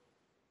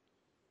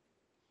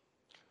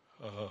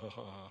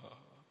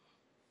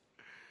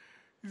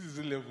 This is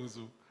the level.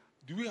 So,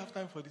 do we have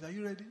time for this? Are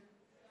you ready?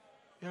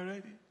 You're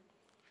ready?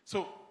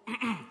 So,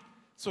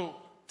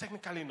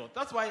 technically not.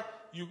 That's why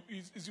you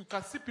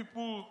can see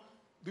people,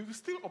 they will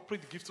still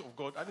operate the gifts of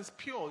God, and it's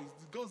pure.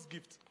 It's God's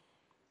gift.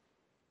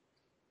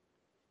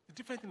 It's a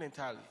different thing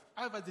entirely.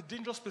 However, it's a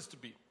dangerous place to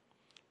be.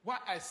 Why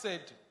I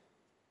said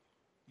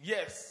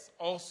yes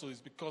also is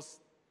because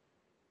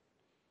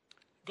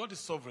God is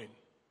sovereign.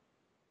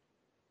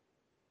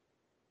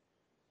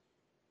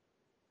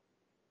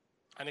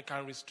 And he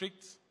can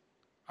restrict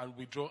and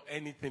withdraw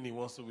anything he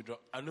wants to withdraw,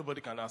 and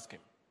nobody can ask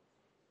him.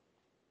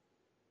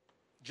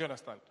 Do you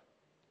understand?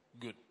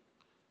 Good.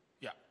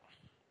 Yeah.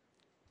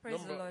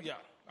 Praise the Lord. Yeah.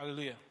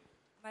 Hallelujah.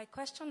 My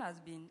question has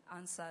been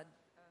answered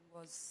and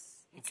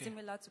was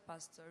similar to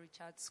Pastor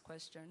Richard's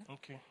question.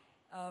 Okay.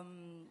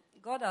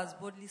 God has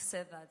boldly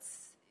said that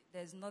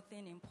there's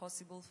nothing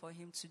impossible for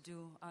him to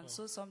do. And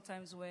so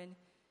sometimes when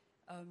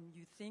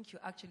you think you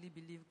actually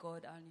believe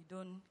God and you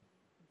don't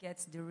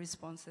get the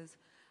responses.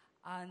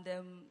 And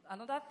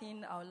another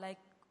thing I would like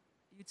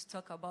you to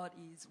talk about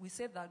is we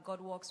said that God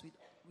works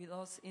with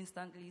us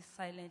instantly,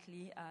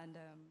 silently, and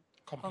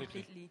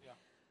completely. Yeah.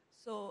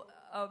 So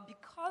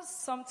because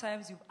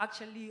sometimes you've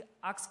actually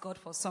asked God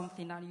for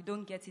something and you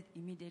don't get it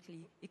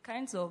immediately, it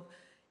kind of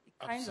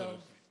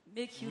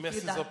make you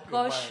Messes feel up that your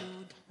God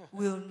mind.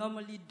 will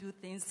normally do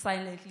things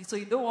silently. So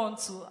you don't want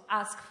to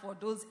ask for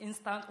those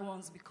instant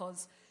ones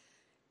because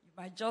you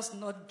might just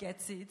not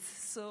get it.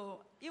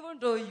 So even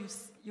though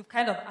you've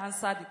kind of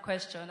answered the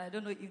question, I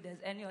don't know if there's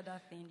any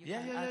other thing you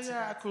can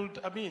add to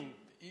that.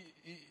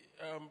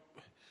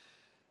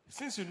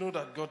 Since you know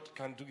that God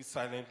can do it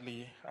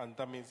silently, and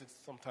that means it's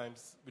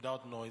sometimes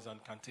without noise and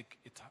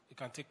it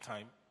can take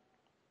time,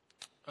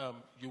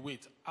 you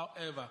wait.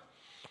 However,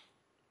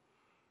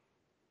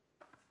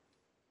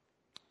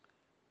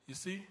 you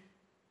see,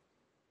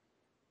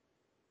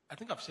 I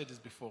think I've shared this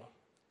before.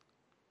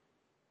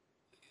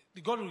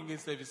 The God Ringing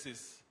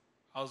services,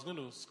 I was going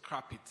to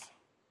scrap it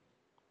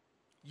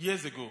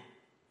years ago.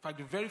 In fact,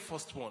 the very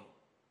first one,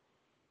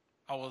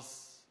 I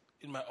was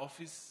in my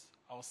office.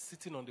 I was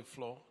sitting on the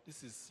floor.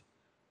 This is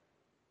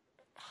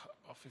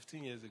about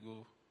 15 years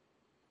ago.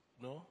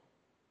 No?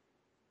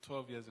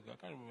 12 years ago. I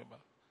can't remember.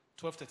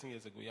 12, 13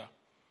 years ago, yeah.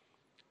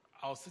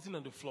 I was sitting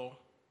on the floor.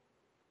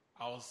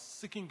 I was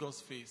seeking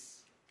God's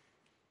face.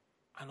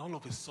 And all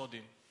of a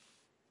sudden,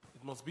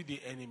 it must be the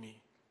enemy.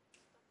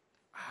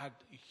 I had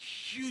a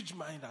huge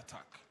mind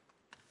attack.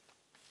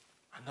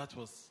 And that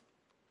was,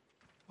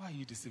 why are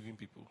you deceiving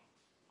people?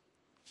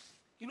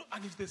 You know,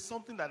 and if there's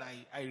something that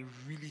I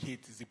really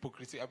hate is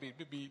hypocrisy. I mean,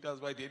 maybe that's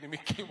why the enemy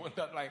came on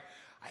that line.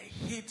 I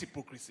hate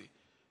hypocrisy.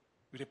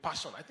 with a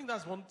passion. I think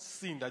that's one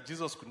sin that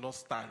Jesus could not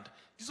stand.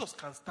 Jesus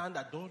can stand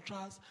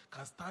adulterers,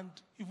 can stand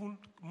even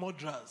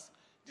murderers.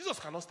 Jesus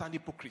cannot stand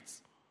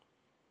hypocrites.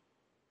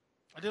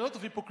 And there are a lot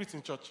of hypocrites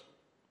in church.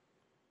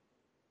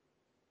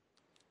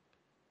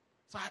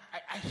 So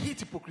I hate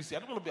hypocrisy. I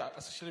don't want to be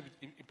associated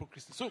with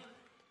hypocrisy. So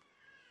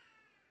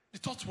the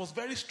thought was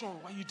very strong.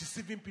 Why are you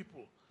deceiving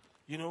people?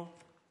 You know,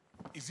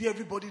 is it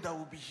everybody that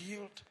will be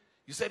healed?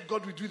 You said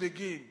God will do it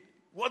again.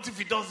 What if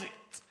he does it?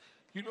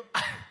 You know,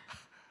 I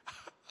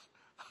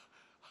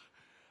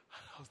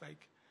was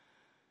like,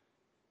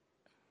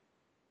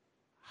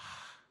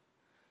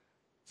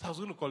 so I was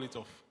going to call it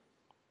off.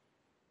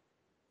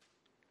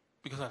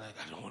 Because I'm like,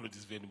 I don't want to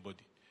deceive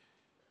anybody.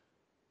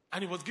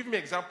 And he was giving me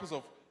examples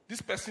of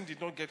this person did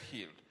not get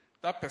healed.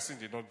 That person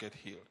did not get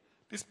healed.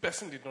 This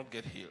person did not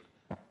get healed.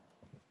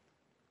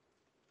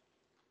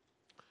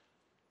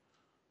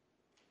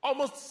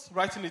 Almost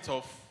writing it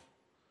off.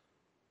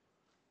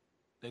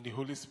 Then the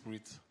Holy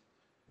Spirit,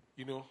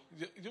 you know,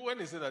 when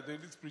they said that the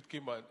Holy Spirit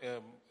came and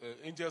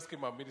angels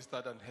came and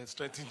ministered and had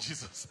strengthened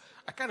Jesus,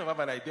 I kind of have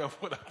an idea of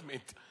what that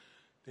meant.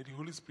 Then the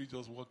Holy Spirit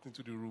just walked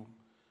into the room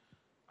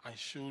and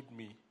showed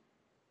me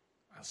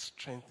and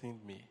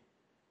strengthened me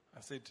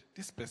and said,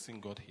 this person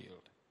got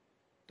healed.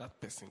 That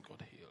person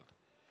got healed.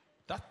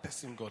 That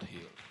person got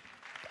healed.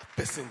 That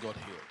person got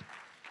healed.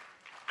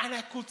 And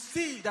I could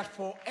see that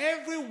for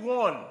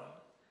everyone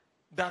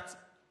that,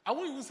 I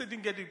won't even say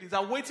didn't get it, is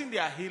awaiting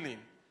their healing,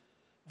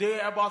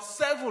 there are about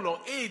 7 or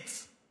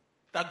 8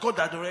 that God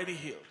had already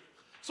healed.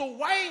 So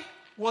why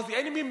was the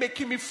enemy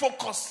making me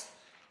focus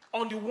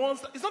on the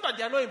ones it's not that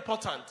they are not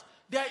important.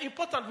 They are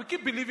important. We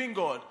keep believing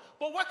God.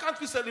 But why can't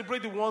we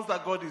celebrate the ones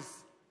that God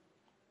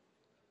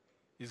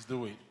is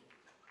doing?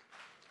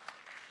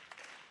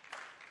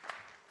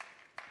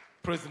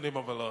 Praise the name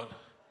of the Lord.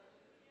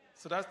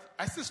 So that's,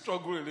 I still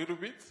struggle a little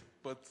bit,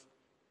 but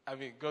I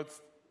mean, God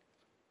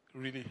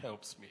really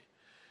helps me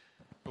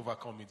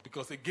overcome it.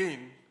 Because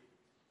again,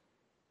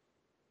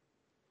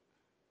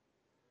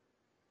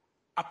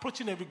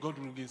 approaching every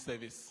God-bringing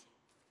service,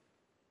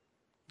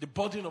 the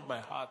burden of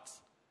my heart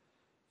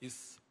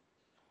is,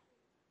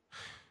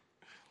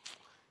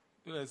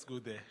 let's go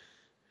there.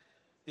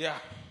 Yeah.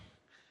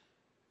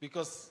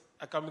 Because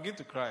I can begin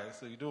to cry,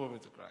 so you don't want me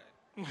to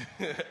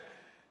cry.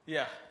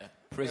 Yeah.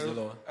 Praise the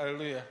Lord.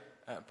 Hallelujah.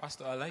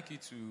 Pastor, I'd like you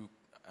to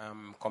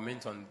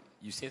comment on,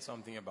 you said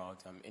something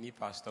about any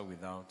pastor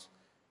without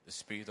the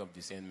spirit of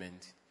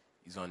discernment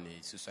is on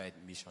a suicide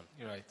mission.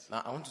 You're right.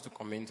 Now, I want you to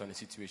comment on a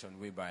situation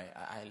whereby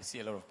I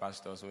see a lot of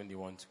pastors, when they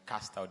want to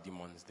cast out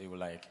demons, they will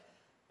like,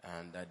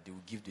 and that they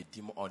will give the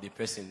demon or the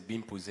person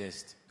being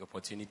possessed the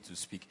opportunity to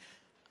speak.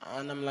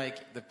 And I'm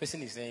like, the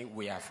person is saying,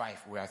 we are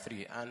 5, we are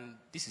 3, and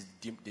this is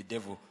the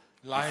devil,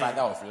 Lying. the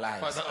father of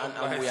lies.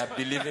 And we are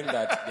believing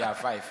that they are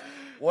 5.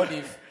 What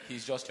if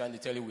he's just trying to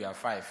tell you we are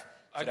 5?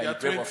 So And that they you are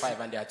pray for 20. 5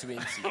 and they are 20.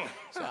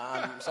 So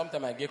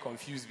sometimes I get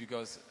confused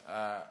because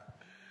I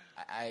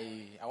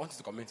want you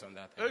to comment on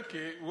that.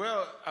 Okay,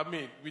 well, I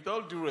mean, with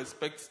all due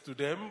respect to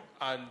them,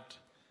 and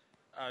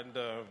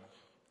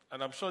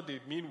I'm sure they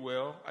mean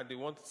well and they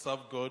want to serve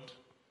God,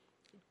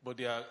 but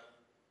they are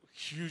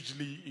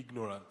hugely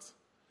ignorant.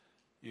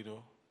 You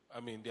know, I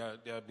mean, they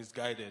are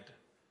misguided.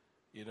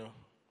 You know,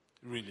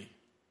 really.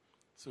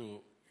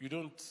 So you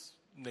don't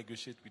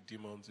negotiate with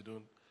demons.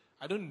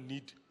 I don't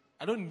need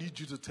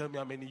you to tell me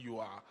how many you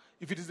are.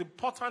 If it is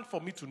important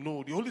for me to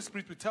know, the Holy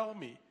Spirit will tell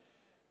me.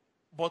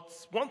 But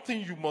one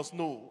thing you must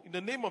know, in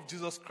the name of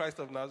Jesus Christ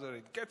of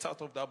Nazareth, get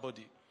out of that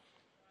body.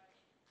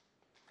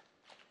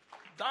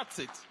 That's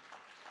it.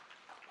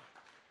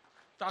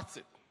 That's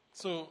it.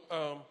 So,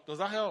 does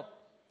that help?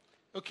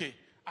 Okay.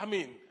 I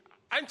mean,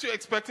 aren't you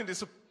expecting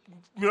this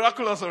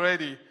miraculous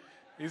already?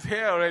 It's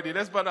here already.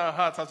 Let's bow our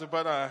hearts as we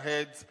bow our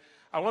heads.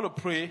 I want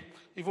to pray,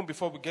 even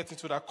before we get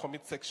into that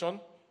commit section.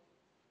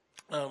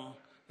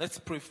 Let's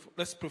pray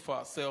for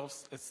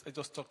ourselves. Let's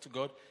just talk to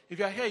God. If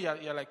you're here,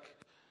 you're like,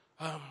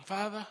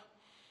 Father,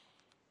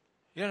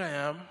 here I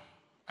am.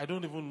 I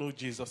don't even know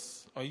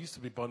Jesus. I used to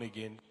be born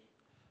again.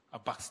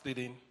 I'm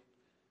backsliding.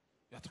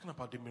 You're talking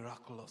about the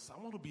miraculous. I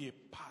want to be a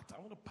part. I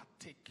want to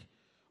partake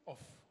of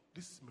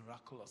this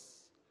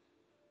miraculous.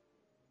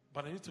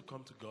 But I need to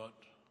come to God.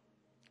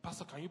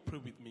 Pastor, can you pray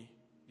with me?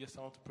 Yes,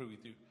 I want to pray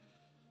with you.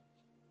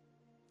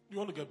 You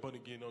want to get born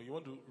again, or you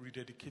want to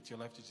rededicate your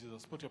life to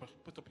Jesus, put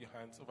up your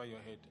hands over your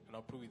head, and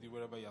I'll pray with you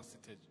wherever you are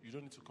seated. You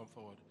don't need to come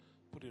forward.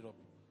 Put it up,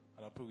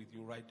 and I'll pray with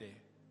you right there.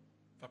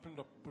 If I put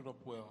it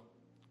up well,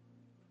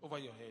 over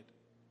your head.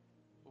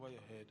 Over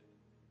your head.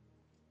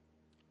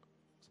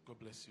 God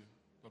bless you.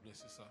 God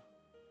bless you, sir.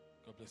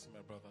 God bless you,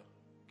 my brother.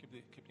 Keep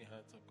the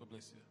hands up. God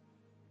bless you.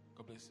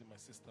 God bless you, my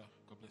sister.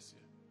 God bless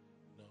you.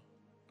 No.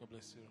 God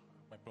bless you,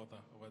 my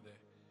brother over there.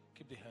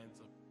 Keep the hands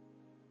up.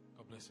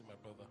 God bless you, my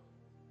brother.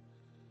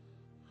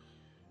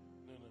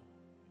 No.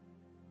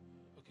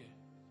 Okay.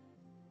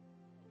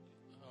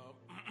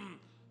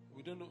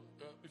 We don't know.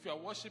 If you are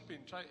worshiping,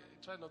 try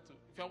not to.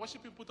 If you are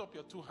worshiping, put up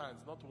your 2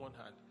 hands, not 1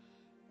 hand.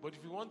 But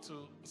if you want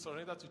to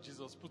surrender to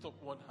Jesus, put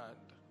up 1 hand.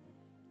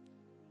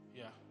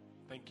 Yeah.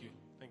 Thank you.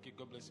 Thank you.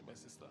 God bless you, my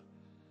sister.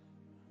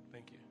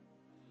 Thank you.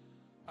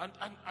 And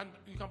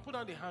you can put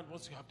down the hand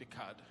once you have the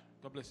card.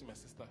 God bless you, my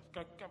sister.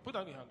 Can put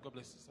down your hand. God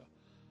bless you, sir.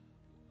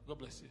 God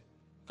bless you.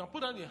 You can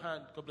put down your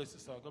hand. God bless you,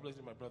 sir. God bless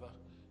you, my brother.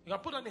 You can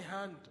put down the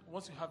hand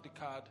once you have the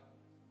card,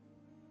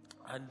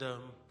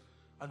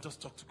 and just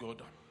talk to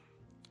God.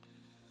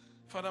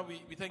 Father,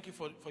 we thank you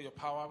for your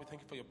power. We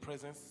thank you for your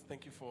presence.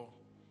 Thank you for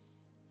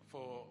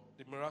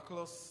the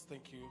miraculous.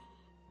 Thank you.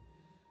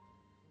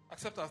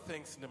 Accept our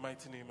thanks in the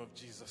mighty name of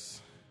Jesus.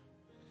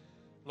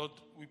 Lord,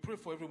 we pray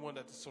for everyone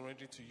that is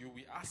surrendering to you.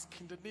 We ask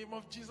in the name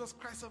of Jesus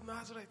Christ of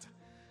Nazareth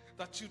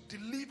that you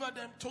deliver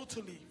them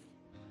totally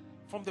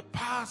from the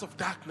powers of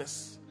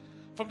darkness,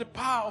 from the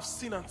power of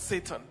sin and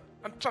Satan,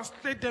 and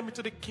translate them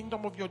into the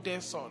kingdom of your dear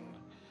Son.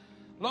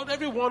 Lord,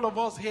 every one of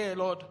us here,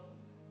 Lord,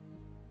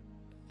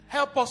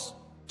 help us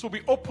to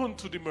be open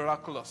to the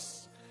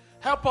miraculous.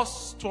 Help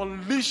us to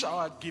unleash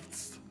our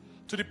gifts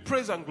to the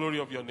praise and glory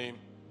of your name.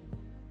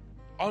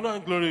 Honor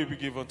and glory will be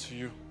given to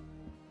you.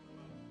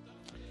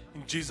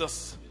 In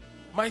Jesus'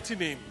 mighty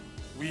name,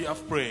 we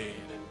have prayed.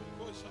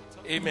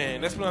 Amen.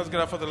 Let's pray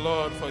together for the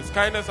Lord, for his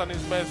kindness and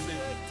his mercy.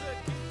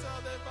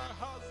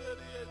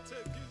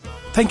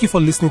 Thank you for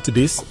listening to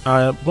this.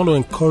 I want to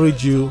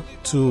encourage you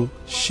to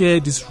share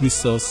this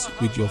resource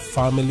with your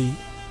family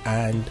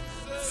and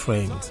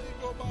friends.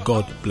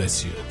 God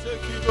bless you.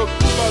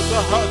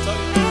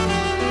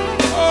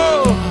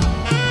 Oh.